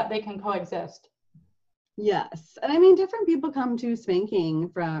that they can coexist. Yes. And I mean, different people come to spanking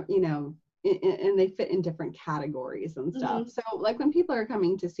from, you know, and they fit in different categories and stuff. Mm-hmm. So like when people are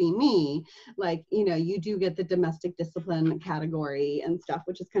coming to see me, like, you know, you do get the domestic discipline category and stuff,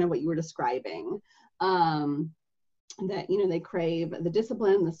 which is kind of what you were describing. That, you know, they crave the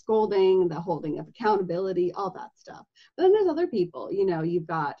discipline, the scolding, the holding of accountability, all that stuff. But then there's other people, you know, you've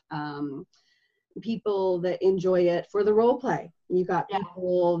got people that enjoy it for the role play. You've got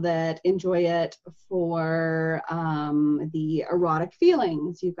people that enjoy it for the erotic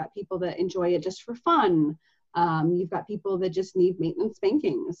feelings. You've got people that enjoy it just for fun. You've got people that just need maintenance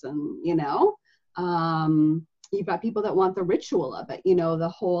spankings, and, you know, you've got people that want the ritual of it, you know, the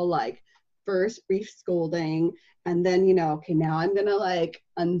whole like first brief scolding, and then, okay, now I'm gonna like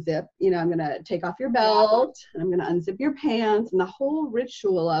unzip, I'm gonna take off your belt, and I'm gonna unzip your pants, and the whole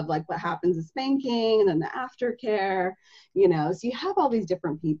ritual of like what happens is spanking, and then the aftercare, so you have all these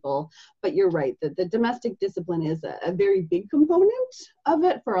different people. But you're right that the domestic discipline is a very big component of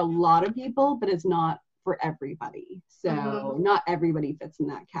it for a lot of people, but it's not for everybody. So not everybody fits in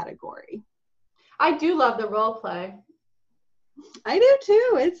that category. I do love the role play. I do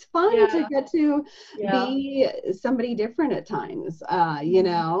too. It's fun to get to be somebody different at times,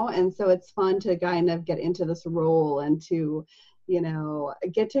 and so it's fun to kind of get into this role and to,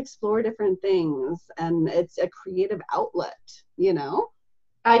 get to explore different things, and it's a creative outlet,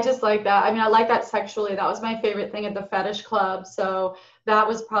 I just like that. I mean, I like that sexually. That was my favorite thing at the fetish club. So that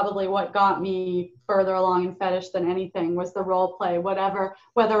was probably what got me further along in fetish than anything, was the role play.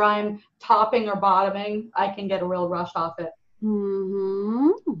 Whether I'm topping or bottoming, I can get a real rush off it. Mm-hmm.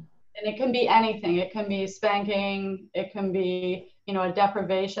 And it can be anything. It can be spanking. It can be, a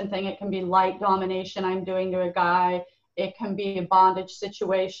deprivation thing. It can be light domination I'm doing to a guy. It can be a bondage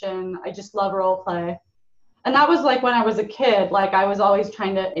situation. I just love role play. And that was like when I was a kid, like I was always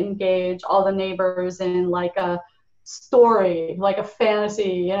trying to engage all the neighbors in like a story, like a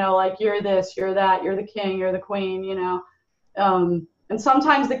fantasy, like you're this, you're that, you're the king, you're the queen, and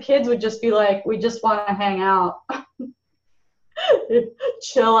sometimes the kids would just be like, we just want to hang out.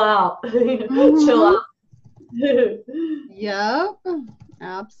 Chill out. Chill out. Yep,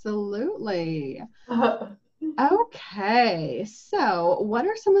 absolutely. Okay, so what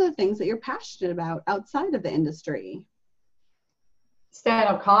are some of the things that you're passionate about outside of the industry?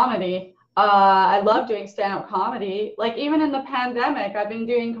 Stand-up comedy. I love doing stand-up comedy. Like even in the pandemic, I've been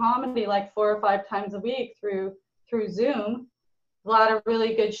doing comedy like 4 or 5 times a week through Zoom. A lot of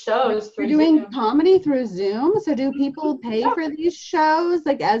really good shows. You're doing comedy through Zoom? So do people pay for these shows?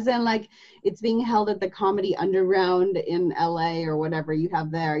 Like as in like it's being held at the Comedy Underground in LA or whatever you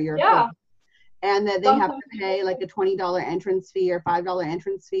have there? And that they have to pay like a $20 entrance fee or $5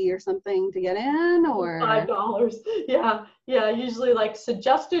 entrance fee or something to get in, or $5. Yeah. Usually like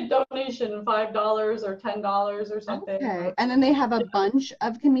suggested donation $5 or $10 or something. Okay. And then they have a bunch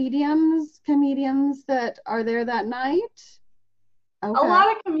of comedians that are there that night. Okay. A lot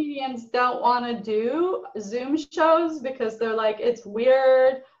of comedians don't want to do Zoom shows because they're like, it's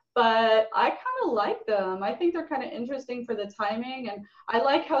weird. But I kind of like them. I think they're kind of interesting for the timing, and I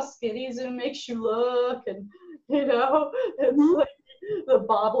like how skinny Zoom makes you look, and it's like the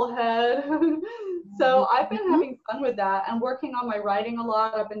bobblehead. So I've been having fun with that and working on my writing a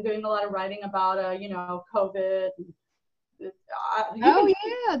lot. I've been doing a lot of writing about COVID.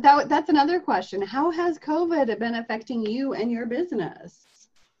 That's another question. How has COVID been affecting you and your business?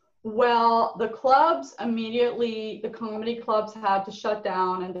 Well, the comedy clubs had to shut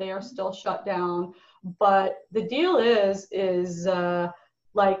down, and they are still shut down. But the deal is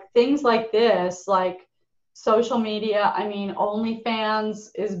like things like this, like social media. I mean, OnlyFans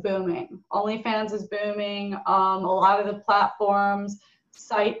is booming. A lot of the platforms,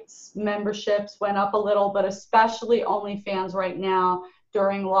 sites, memberships went up a little, but especially OnlyFans right now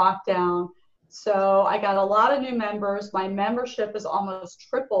during lockdown. So I got a lot of new members. My membership is almost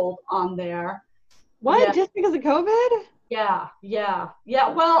tripled on there. What? Yeah. Just because of COVID? Yeah.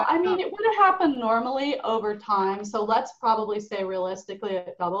 Well, I mean, it would have happened normally over time. So let's probably say realistically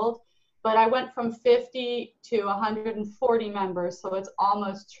it doubled. But I went from 50 to 140 members. So it's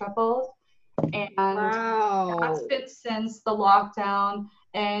almost tripled. And that's been since the lockdown,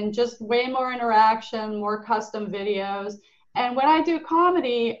 and just way more interaction, more custom videos. And when I do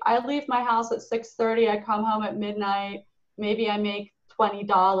comedy, I leave my house at 6:30. I come home at midnight. Maybe I make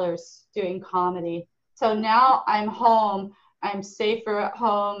 $20 doing comedy. So now I'm home. I'm safer at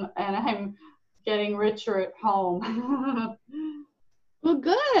home, and I'm getting richer at home. Well,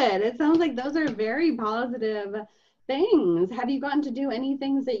 good. It sounds like those are very positive things. Have you gotten to do any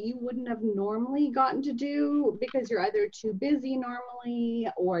things that you wouldn't have normally gotten to do because you're either too busy normally,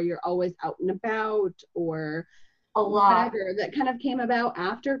 or you're always out and about, or a lot that kind of came about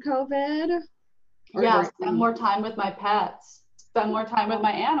after COVID? Yeah, spend more time with my pets, spend more time with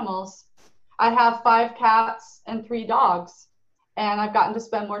my animals. I have 5 cats and 3 dogs, and I've gotten to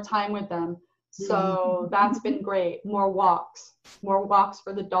spend more time with them. So that's been great. More walks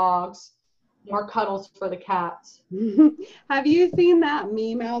for the dogs, more cuddles for the cats. Have you seen that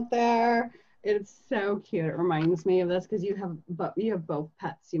meme out there? It's so cute. It reminds me of this because you have both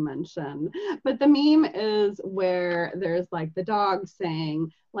pets you mentioned. But the meme is where there's like the dog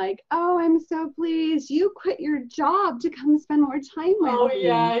saying like, "Oh, I'm so pleased you quit your job to come spend more time with me." Oh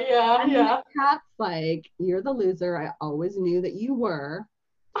yeah. And the cat's like, "You're the loser. I always knew that you were.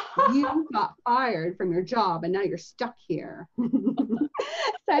 You got fired from your job and now you're stuck here. So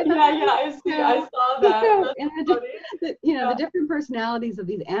I saw that. so Yeah. the different personalities of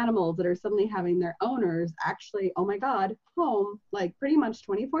these animals that are suddenly having their owners actually, oh my God, home like pretty much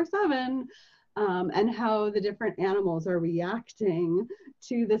 24/7, and how the different animals are reacting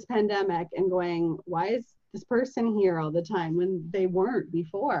to this pandemic and going, why is this person here all the time when they weren't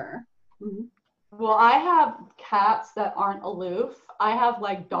before? Mm-hmm. Well, I have cats that aren't aloof. I have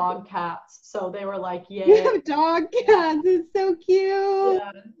like dog cats. So they were like, You yay. have dog cats. It's so cute.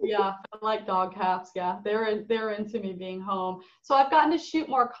 Yeah, I like dog cats. Yeah, they're into me being home. So I've gotten to shoot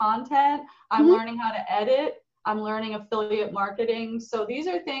more content. I'm Mhm. learning how to edit. I'm learning affiliate marketing. So these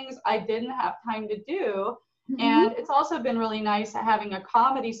are things I didn't have time to do. Mhm. And it's also been really nice having a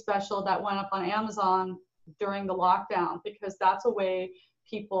comedy special that went up on Amazon during the lockdown, because that's a way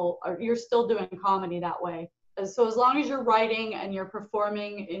you're still doing comedy that way. So as long as you're writing and you're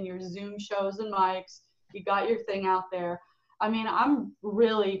performing in your Zoom shows and mics, you got your thing out there. I mean, I'm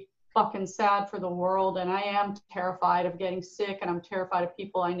really fucking sad for the world, and I am terrified of getting sick, and I'm terrified of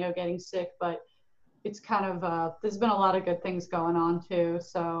people I know getting sick, but it's kind of, there's been a lot of good things going on too.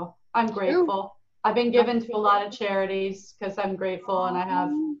 So I'm grateful. I've been given to a lot of charities because I'm grateful, and I have,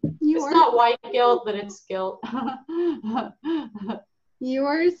 it's not white guilt, but it's guilt. You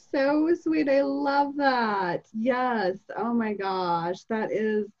are so sweet. I love that. Yes. Oh my gosh. That's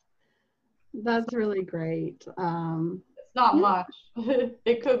really great. It's not much.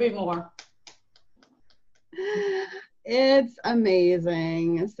 It could be more. It's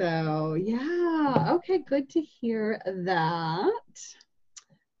amazing. So yeah. Okay, good to hear that.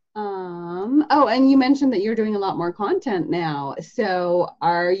 Oh, and you mentioned that you're doing a lot more content now. So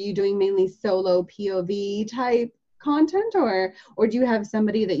are you doing mainly solo POV type content, or do you have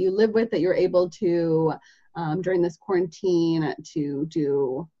somebody that you live with that you're able to during this quarantine to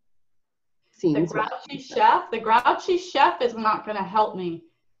do scenes the grouchy chef is not going to help me.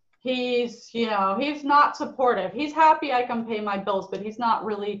 He's not supportive. He's happy I can pay my bills, but he's not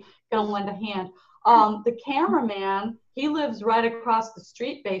really going to lend a hand. The cameraman, he lives right across the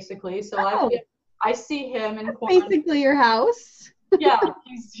street basically, so I see him in basically your house.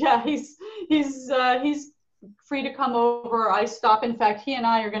 He's free to come over. I stop. In fact, he and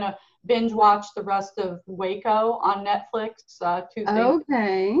I are going to binge watch the rest of Waco on Netflix Tuesday.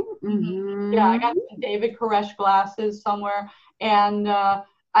 Okay. Mm-hmm. Yeah, I got some David Koresh glasses somewhere, and I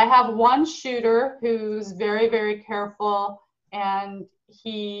have one shooter who's very, very careful, and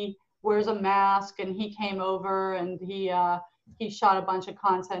he wears a mask, and he came over and he shot a bunch of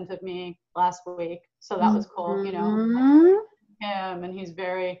content of me last week, so that was cool. You know, him, and he's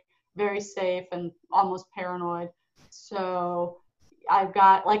very, very safe and almost paranoid. So I've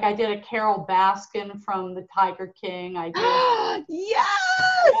got, like, I did a Carol Baskin from the Tiger King. I did.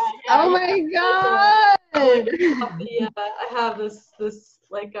 Yes! Oh my God! I have this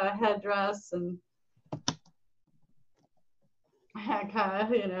like a headdress, and I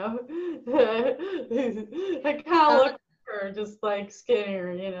kind of, I kind of look for her just like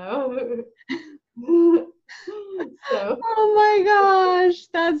skinnier, So. Oh my gosh,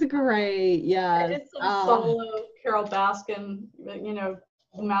 that's great. Yes. I did some solo Carol Baskin,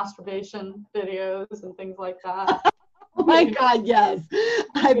 masturbation videos and things like that. Oh my God, yes.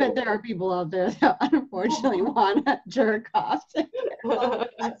 I bet there are people out there that unfortunately want to jerk off to No,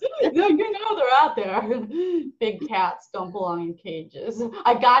 they're out there. Big cats don't belong in cages.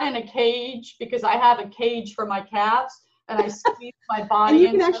 I got in a cage because I have a cage for my cats, and I squeezed my body. And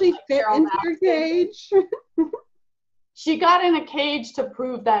you can actually fit into your cage. She got in a cage to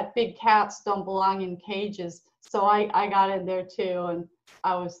prove that big cats don't belong in cages. So I got in there too, and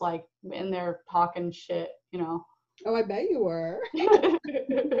I was like in there talking shit, Oh, I bet you were.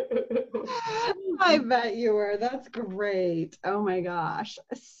 I bet you were. That's great. Oh my gosh.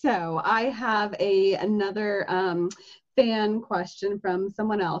 So I have another fan question from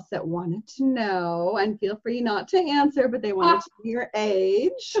someone else that wanted to know, and feel free not to answer, but they wanted to know your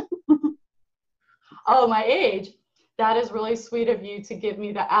age. Oh, my age. That is really sweet of you to give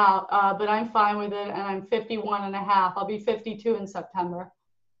me the out, but I'm fine with it, and I'm 51 and a half. I'll be 52 in September.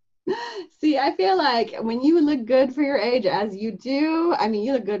 See, I feel like when you look good for your age, as you do, I mean,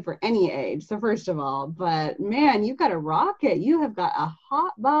 you look good for any age. So first of all, but man, you've got a rocket. You have got a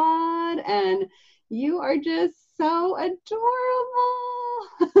hot bod, and you are just so adorable.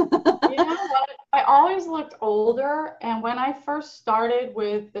 You know what? I always looked older, and when I first started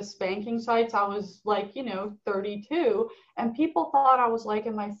with the spanking sites, I was like, 32, and people thought I was like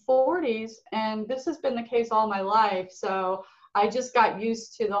in my 40s, and this has been the case all my life. So I just got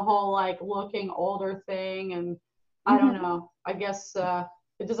used to the whole like looking older thing, and I don't know. I guess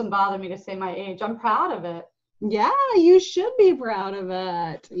it doesn't bother me to say my age. I'm proud of it. Yeah, you should be proud of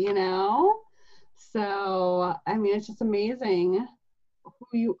it, you know? So, I mean, it's just amazing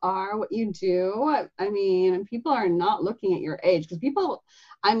who you are, what you do. I mean, people are not looking at your age because people,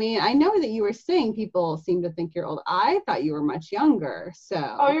 I mean, I know that you were saying people seem to think you're old. I thought you were much younger.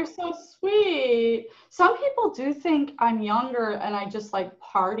 So, Oh, you're so sweet. Some people do think I'm younger and I just like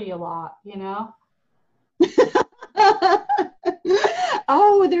party a lot, you know?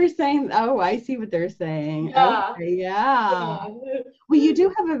 oh, they're saying, oh, I see what they're saying. Yeah. Okay, yeah. Yeah. Well, you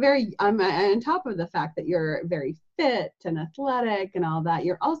do have a very, on top of the fact that you're very fit and athletic and all that,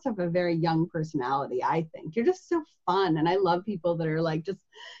 you're also have a very young personality, I think. You're just so fun. And I love people that are like just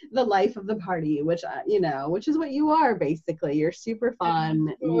the life of the party, which, you know, which is what you are basically. You're super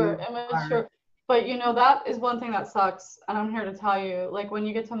fun. Immature. But you know, that is one thing that sucks. And I'm here to tell you, like when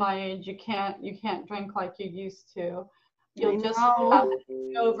you get to my age, you can't drink like you used to. You'll just have the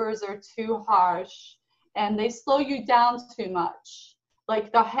hangovers are too harsh and they slow you down too much.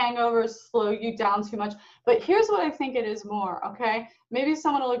 Like the hangovers slow you down too much. But here's what I think it is more, okay? Maybe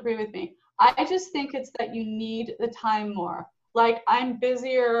someone will agree with me. I just think it's that you need the time more. Like I'm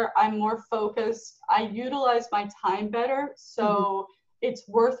busier, I'm more focused, I utilize my time better, so it's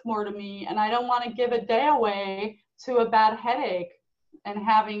worth more to me. And I don't want to give a day away to a bad headache and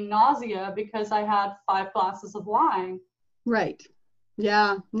having nausea because I had 5 glasses of wine. Right.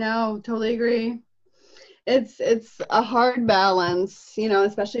 Yeah, no, totally agree. It's a hard balance, you know,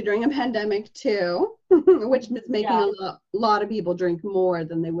 especially during a pandemic too, which is making a lot of people drink more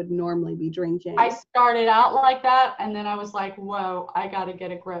than they would normally be drinking. I started out like that and then I was like, whoa, I got to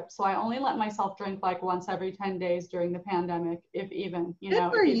get a grip. So I only let myself drink like once every 10 days during the pandemic, if even, you know.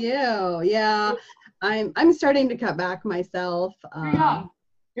 Good for you. Yeah. I'm starting to cut back myself. You're young.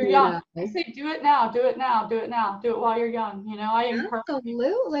 You're young. I say do it now, do it now, do it now, do it while you're young. You know, I encourage.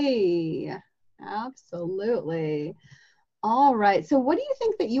 Absolutely. Absolutely. All right. So what do you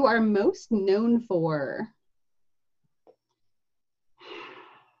think that you are most known for?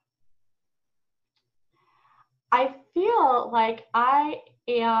 I feel like I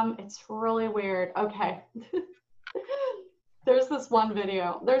am, it's really weird. Okay. There's this one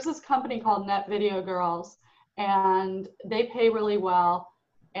video. There's this company called Net Video Girls, and they pay really well.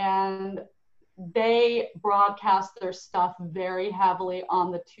 And they broadcast their stuff very heavily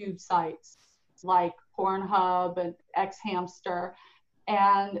on the tube sites like Pornhub and Xhamster.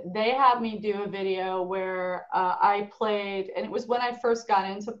 And they had me do a video where I played, and it was when I first got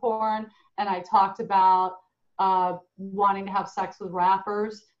into porn, and I talked about wanting to have sex with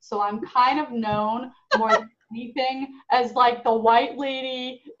rappers. So I'm kind of known more than anything as like the white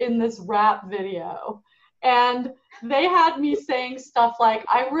lady in this rap video. And they had me saying stuff like,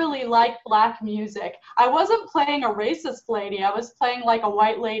 I really like black music. I wasn't playing a racist lady. I was playing like a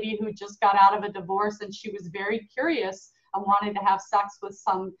white lady who just got out of a divorce and she was very curious and wanted to have sex with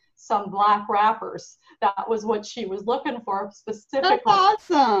some black rappers. That was what she was looking for specifically. That's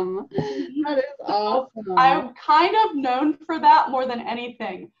awesome. That is awesome. I'm kind of known for that more than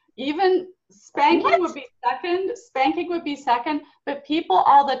anything. Even spanking would be second. Spanking would be second. But people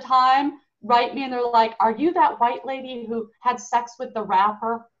all the time write me and they're like, are you that white lady who had sex with the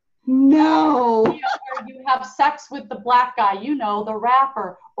rapper? No. Or you have sex with the black guy, you know, the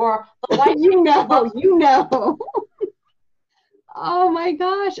rapper, or the white you know. Oh my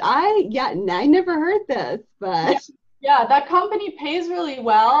gosh. I never heard this, but yeah, that company pays really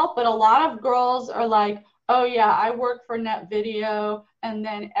well, but a lot of girls are like, oh yeah, I work for Net Video, and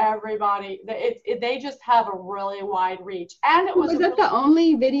then everybody, they just have a really wide reach. And it was that the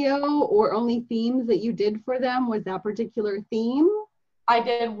only video or only themes that you did for them? Was that particular theme? I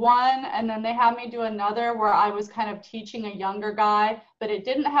did one, and then they had me do another where I was kind of teaching a younger guy, but it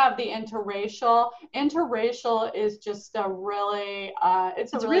didn't have the interracial. Interracial is just a really,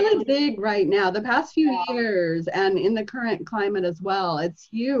 it's really big right now. The past few years, and in the current climate as well, it's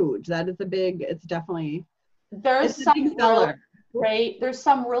huge. That is it's definitely. There's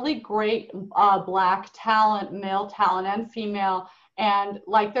some really great black talent, male talent and female, and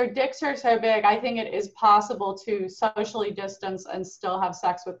like their dicks are so big, I think it is possible to socially distance and still have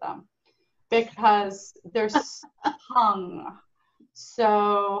sex with them because they're hung.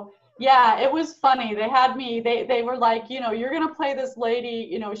 So yeah, it was funny. They had me, they were like, you know, you're gonna play this lady,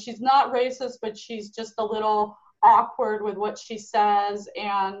 you know, she's not racist, but she's just a little awkward with what she says,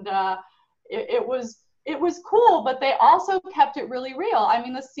 and it was cool, but they also kept it really real. I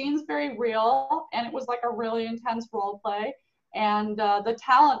mean, the scene's very real, and it was like a really intense role play, and the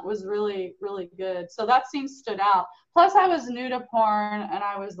talent was really, really good. So that scene stood out. Plus, I was new to porn, and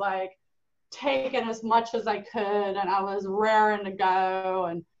I was like, taking as much as I could, and I was raring to go,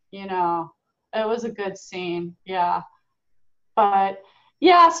 and it was a good scene. Yeah. But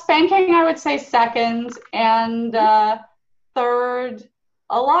yeah, spanking, I would say second. And third,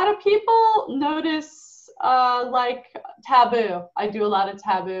 a lot of people notice like taboo. I do a lot of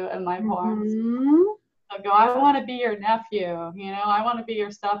taboo in my porns. So go, I want to be your nephew, I want to be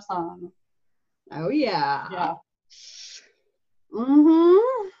your stepson. Oh yeah. Yeah.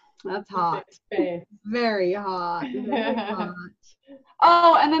 That's hot. Very hot. Very hot.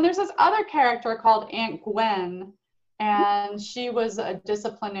 Oh, and then there's this other character called Aunt Gwen, and she was a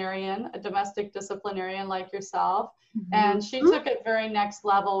disciplinarian, a domestic disciplinarian like yourself, and she took it very next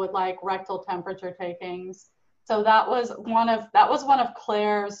level with like rectal temperature takings. So that was one of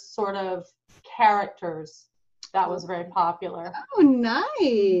Claire's sort of characters that was very popular. Oh,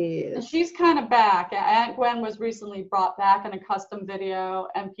 nice. And she's kind of back. Aunt Gwen was recently brought back in a custom video,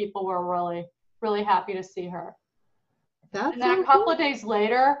 and people were really, really happy to see her. And then a couple of days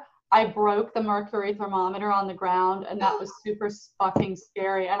later, I broke the mercury thermometer on the ground, and that was super fucking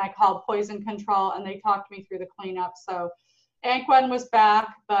scary. And I called poison control, and they talked me through the cleanup. So Aunt Gwen was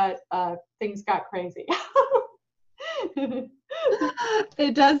back, but things got crazy.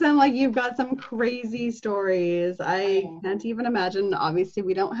 It does sound like you've got some crazy stories. I can't even imagine. Obviously,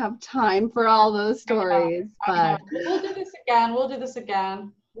 we don't have time for all those stories. But we'll do this again. We'll do this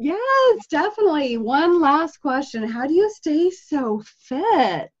again. Yes, definitely. One last question. How do you stay so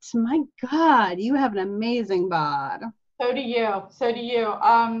fit? My God, you have an amazing bod. So do you. So do you.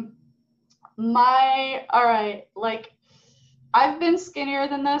 All right, like, I've been skinnier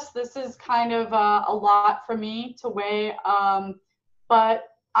than this. This is kind of a lot for me to weigh, but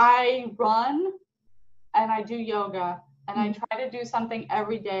I run and I do yoga, and I try to do something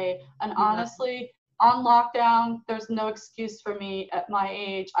every day. And honestly, on lockdown, there's no excuse for me at my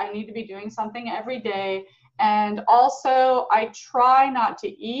age. I need to be doing something every day. And also, I try not to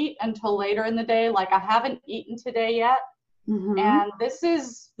eat until later in the day. Like, I haven't eaten today yet. And this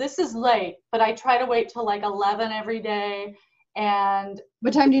is late, but I try to wait till like 11 every day. And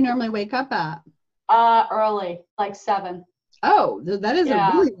what time do you normally wake up at? Early, like 7. Oh, that is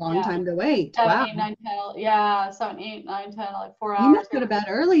a really long time to wait. 7, wow. 8, 9, 10, 7, 8, 9, 10, like 4 hours. You must go to bed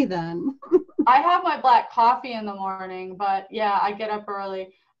early then. I have my black coffee in the morning, but yeah, I get up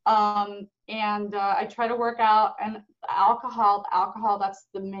early. And I try to work out, and alcohol, that's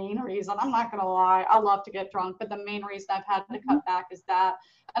the main reason. I'm not going to lie. I love to get drunk, but the main reason I've had to cut back is that.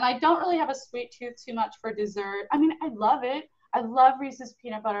 And I don't really have a sweet tooth too much for dessert. I mean, I love it. I love Reese's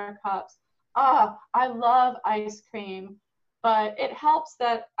peanut butter cups. I love ice cream, but it helps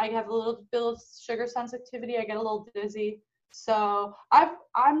that I have a little bit of sugar sensitivity. I get a little dizzy. So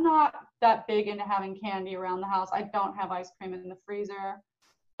I'm not that big into having candy around the house. I don't have ice cream in the freezer.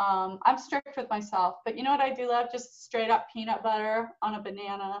 I'm strict with myself, but you know what I do love? Just straight up peanut butter on a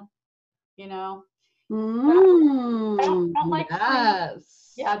banana, I don't like fruit.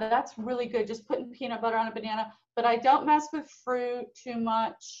 Yeah, that's really good. Just putting peanut butter on a banana, but I don't mess with fruit too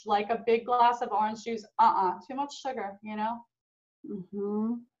much, like a big glass of orange juice. Too much sugar,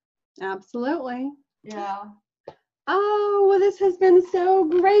 Absolutely. Yeah. Oh, well, this has been so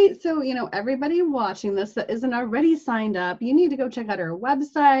great. So, everybody watching this that isn't already signed up, you need to go check out her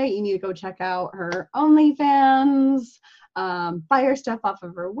website. You need to go check out her OnlyFans, buy her stuff off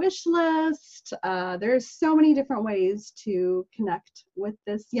of her wish list. There's so many different ways to connect with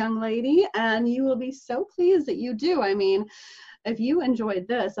this young lady, and you will be so pleased that you do. I mean, if you enjoyed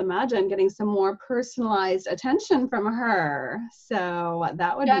this, imagine getting some more personalized attention from her. So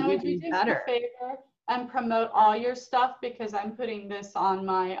that would be even better. And promote all your stuff, because I'm putting this on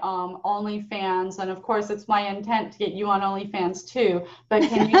my OnlyFans, and of course it's my intent to get you on OnlyFans too. But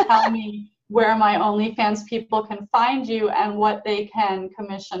can you tell me where my OnlyFans people can find you and what they can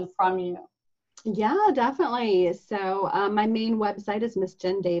commission from you? Yeah, definitely. So my main website is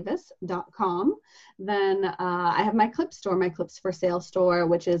missjendavis.com. Then I have my clip store, my clips for sale store,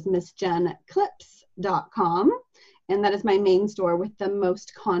 which is missjenclips.com. And that is my main store with the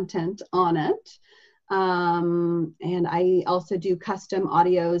most content on it. And I also do custom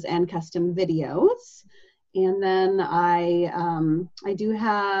audios and custom videos. And then I do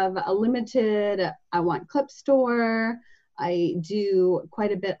have a limited I Want Clip store. I do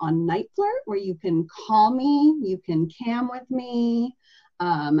quite a bit on Night Flirt, where you can call me, you can cam with me.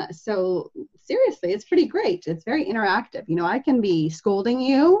 So seriously, it's pretty great. It's very interactive. I can be scolding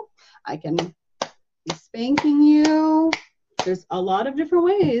you. I can be spanking you. There's a lot of different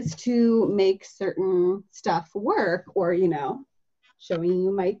ways to make certain stuff work, or, showing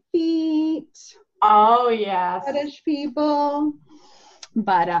you my feet. Oh, yes. Fetish people.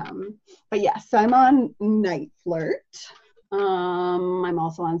 But yes, so I'm on Night Flirt. I'm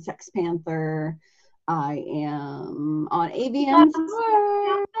also on Sex Panther. I am on Avian.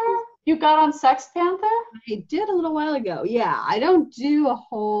 You got on Sex Panther? I did a little while ago. Yeah, I don't do a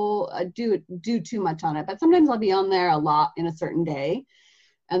whole do too much on it, but sometimes I'll be on there a lot in a certain day,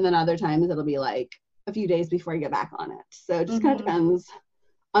 and then other times it'll be like a few days before I get back on it. So it just kind of depends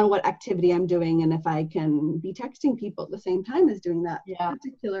on what activity I'm doing and if I can be texting people at the same time as doing that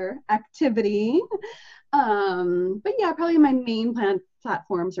particular activity. But yeah, probably my main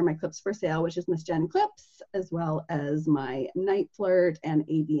platforms are my Clips for Sale, which is Miss Jen Clips, as well as my Night Flirt and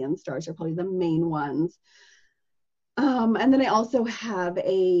Avian Stars are probably the main ones. And then I also have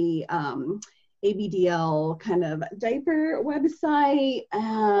a ABDL kind of diaper website,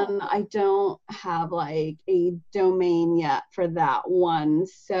 and I don't have like a domain yet for that one,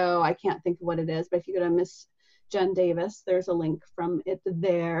 so I can't think of what it is, but if you go to Miss Jen Davis, there's a link from it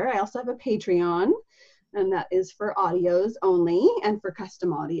there. I also have a Patreon, and that is for audios only and for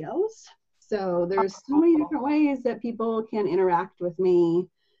custom audios. So there's so many different ways that people can interact with me.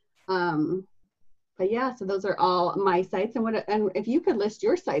 But yeah, so those are all my sites. And if you could list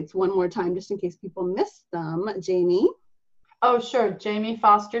your sites one more time, just in case people missed them, Jamie. Oh, sure. Jamie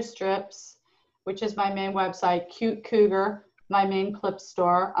Foster Strips, which is my main website. Cute Cougar, my main clip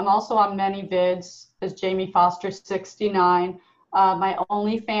store. I'm also on many vids as Jamie Foster 69. My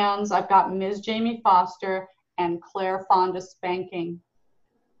OnlyFans, I've got Ms. Jamie Foster and Claire Fonda Spanking.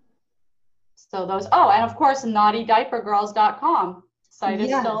 So those, and of course, naughtydiapergirls.com. Site is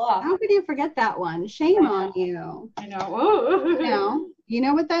still up. How could you forget that one? Shame on you. I know. You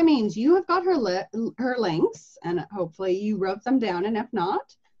know what that means. You have got her links, and hopefully you wrote them down. And if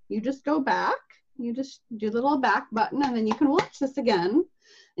not, you just go back. You just do the little back button, and then you can watch this again.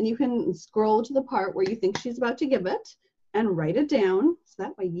 And you can scroll to the part where you think she's about to give it and write it down, so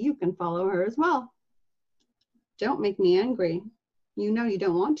that way you can follow her as well. Don't make me angry. You know you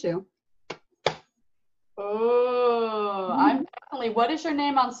don't want to. Oh, I'm definitely. What is your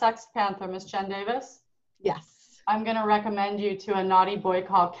name on Sex Panther, Miss Jen Davis? Yes. I'm gonna recommend you to a naughty boy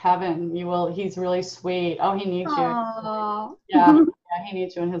called Kevin. You will. He's really sweet. Oh, he needs you. Yeah, he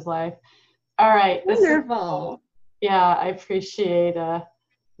needs you in his life. All right. Wonderful. I appreciate.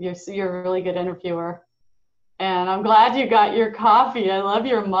 You're a really good interviewer, and I'm glad you got your coffee. I love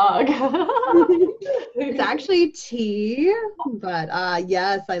your mug. It's actually tea, but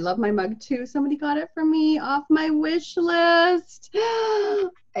yes, I love my mug too. Somebody got it for me off my wish list.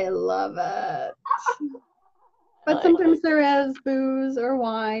 I love it. But sometimes there is booze or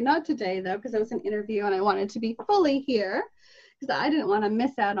wine. Not today though, because it was an interview and I wanted to be fully here because I didn't want to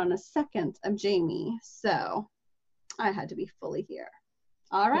miss out on a second of Jamie. So I had to be fully here.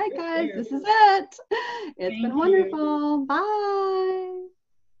 All right, guys, this is it. It's been wonderful. Bye.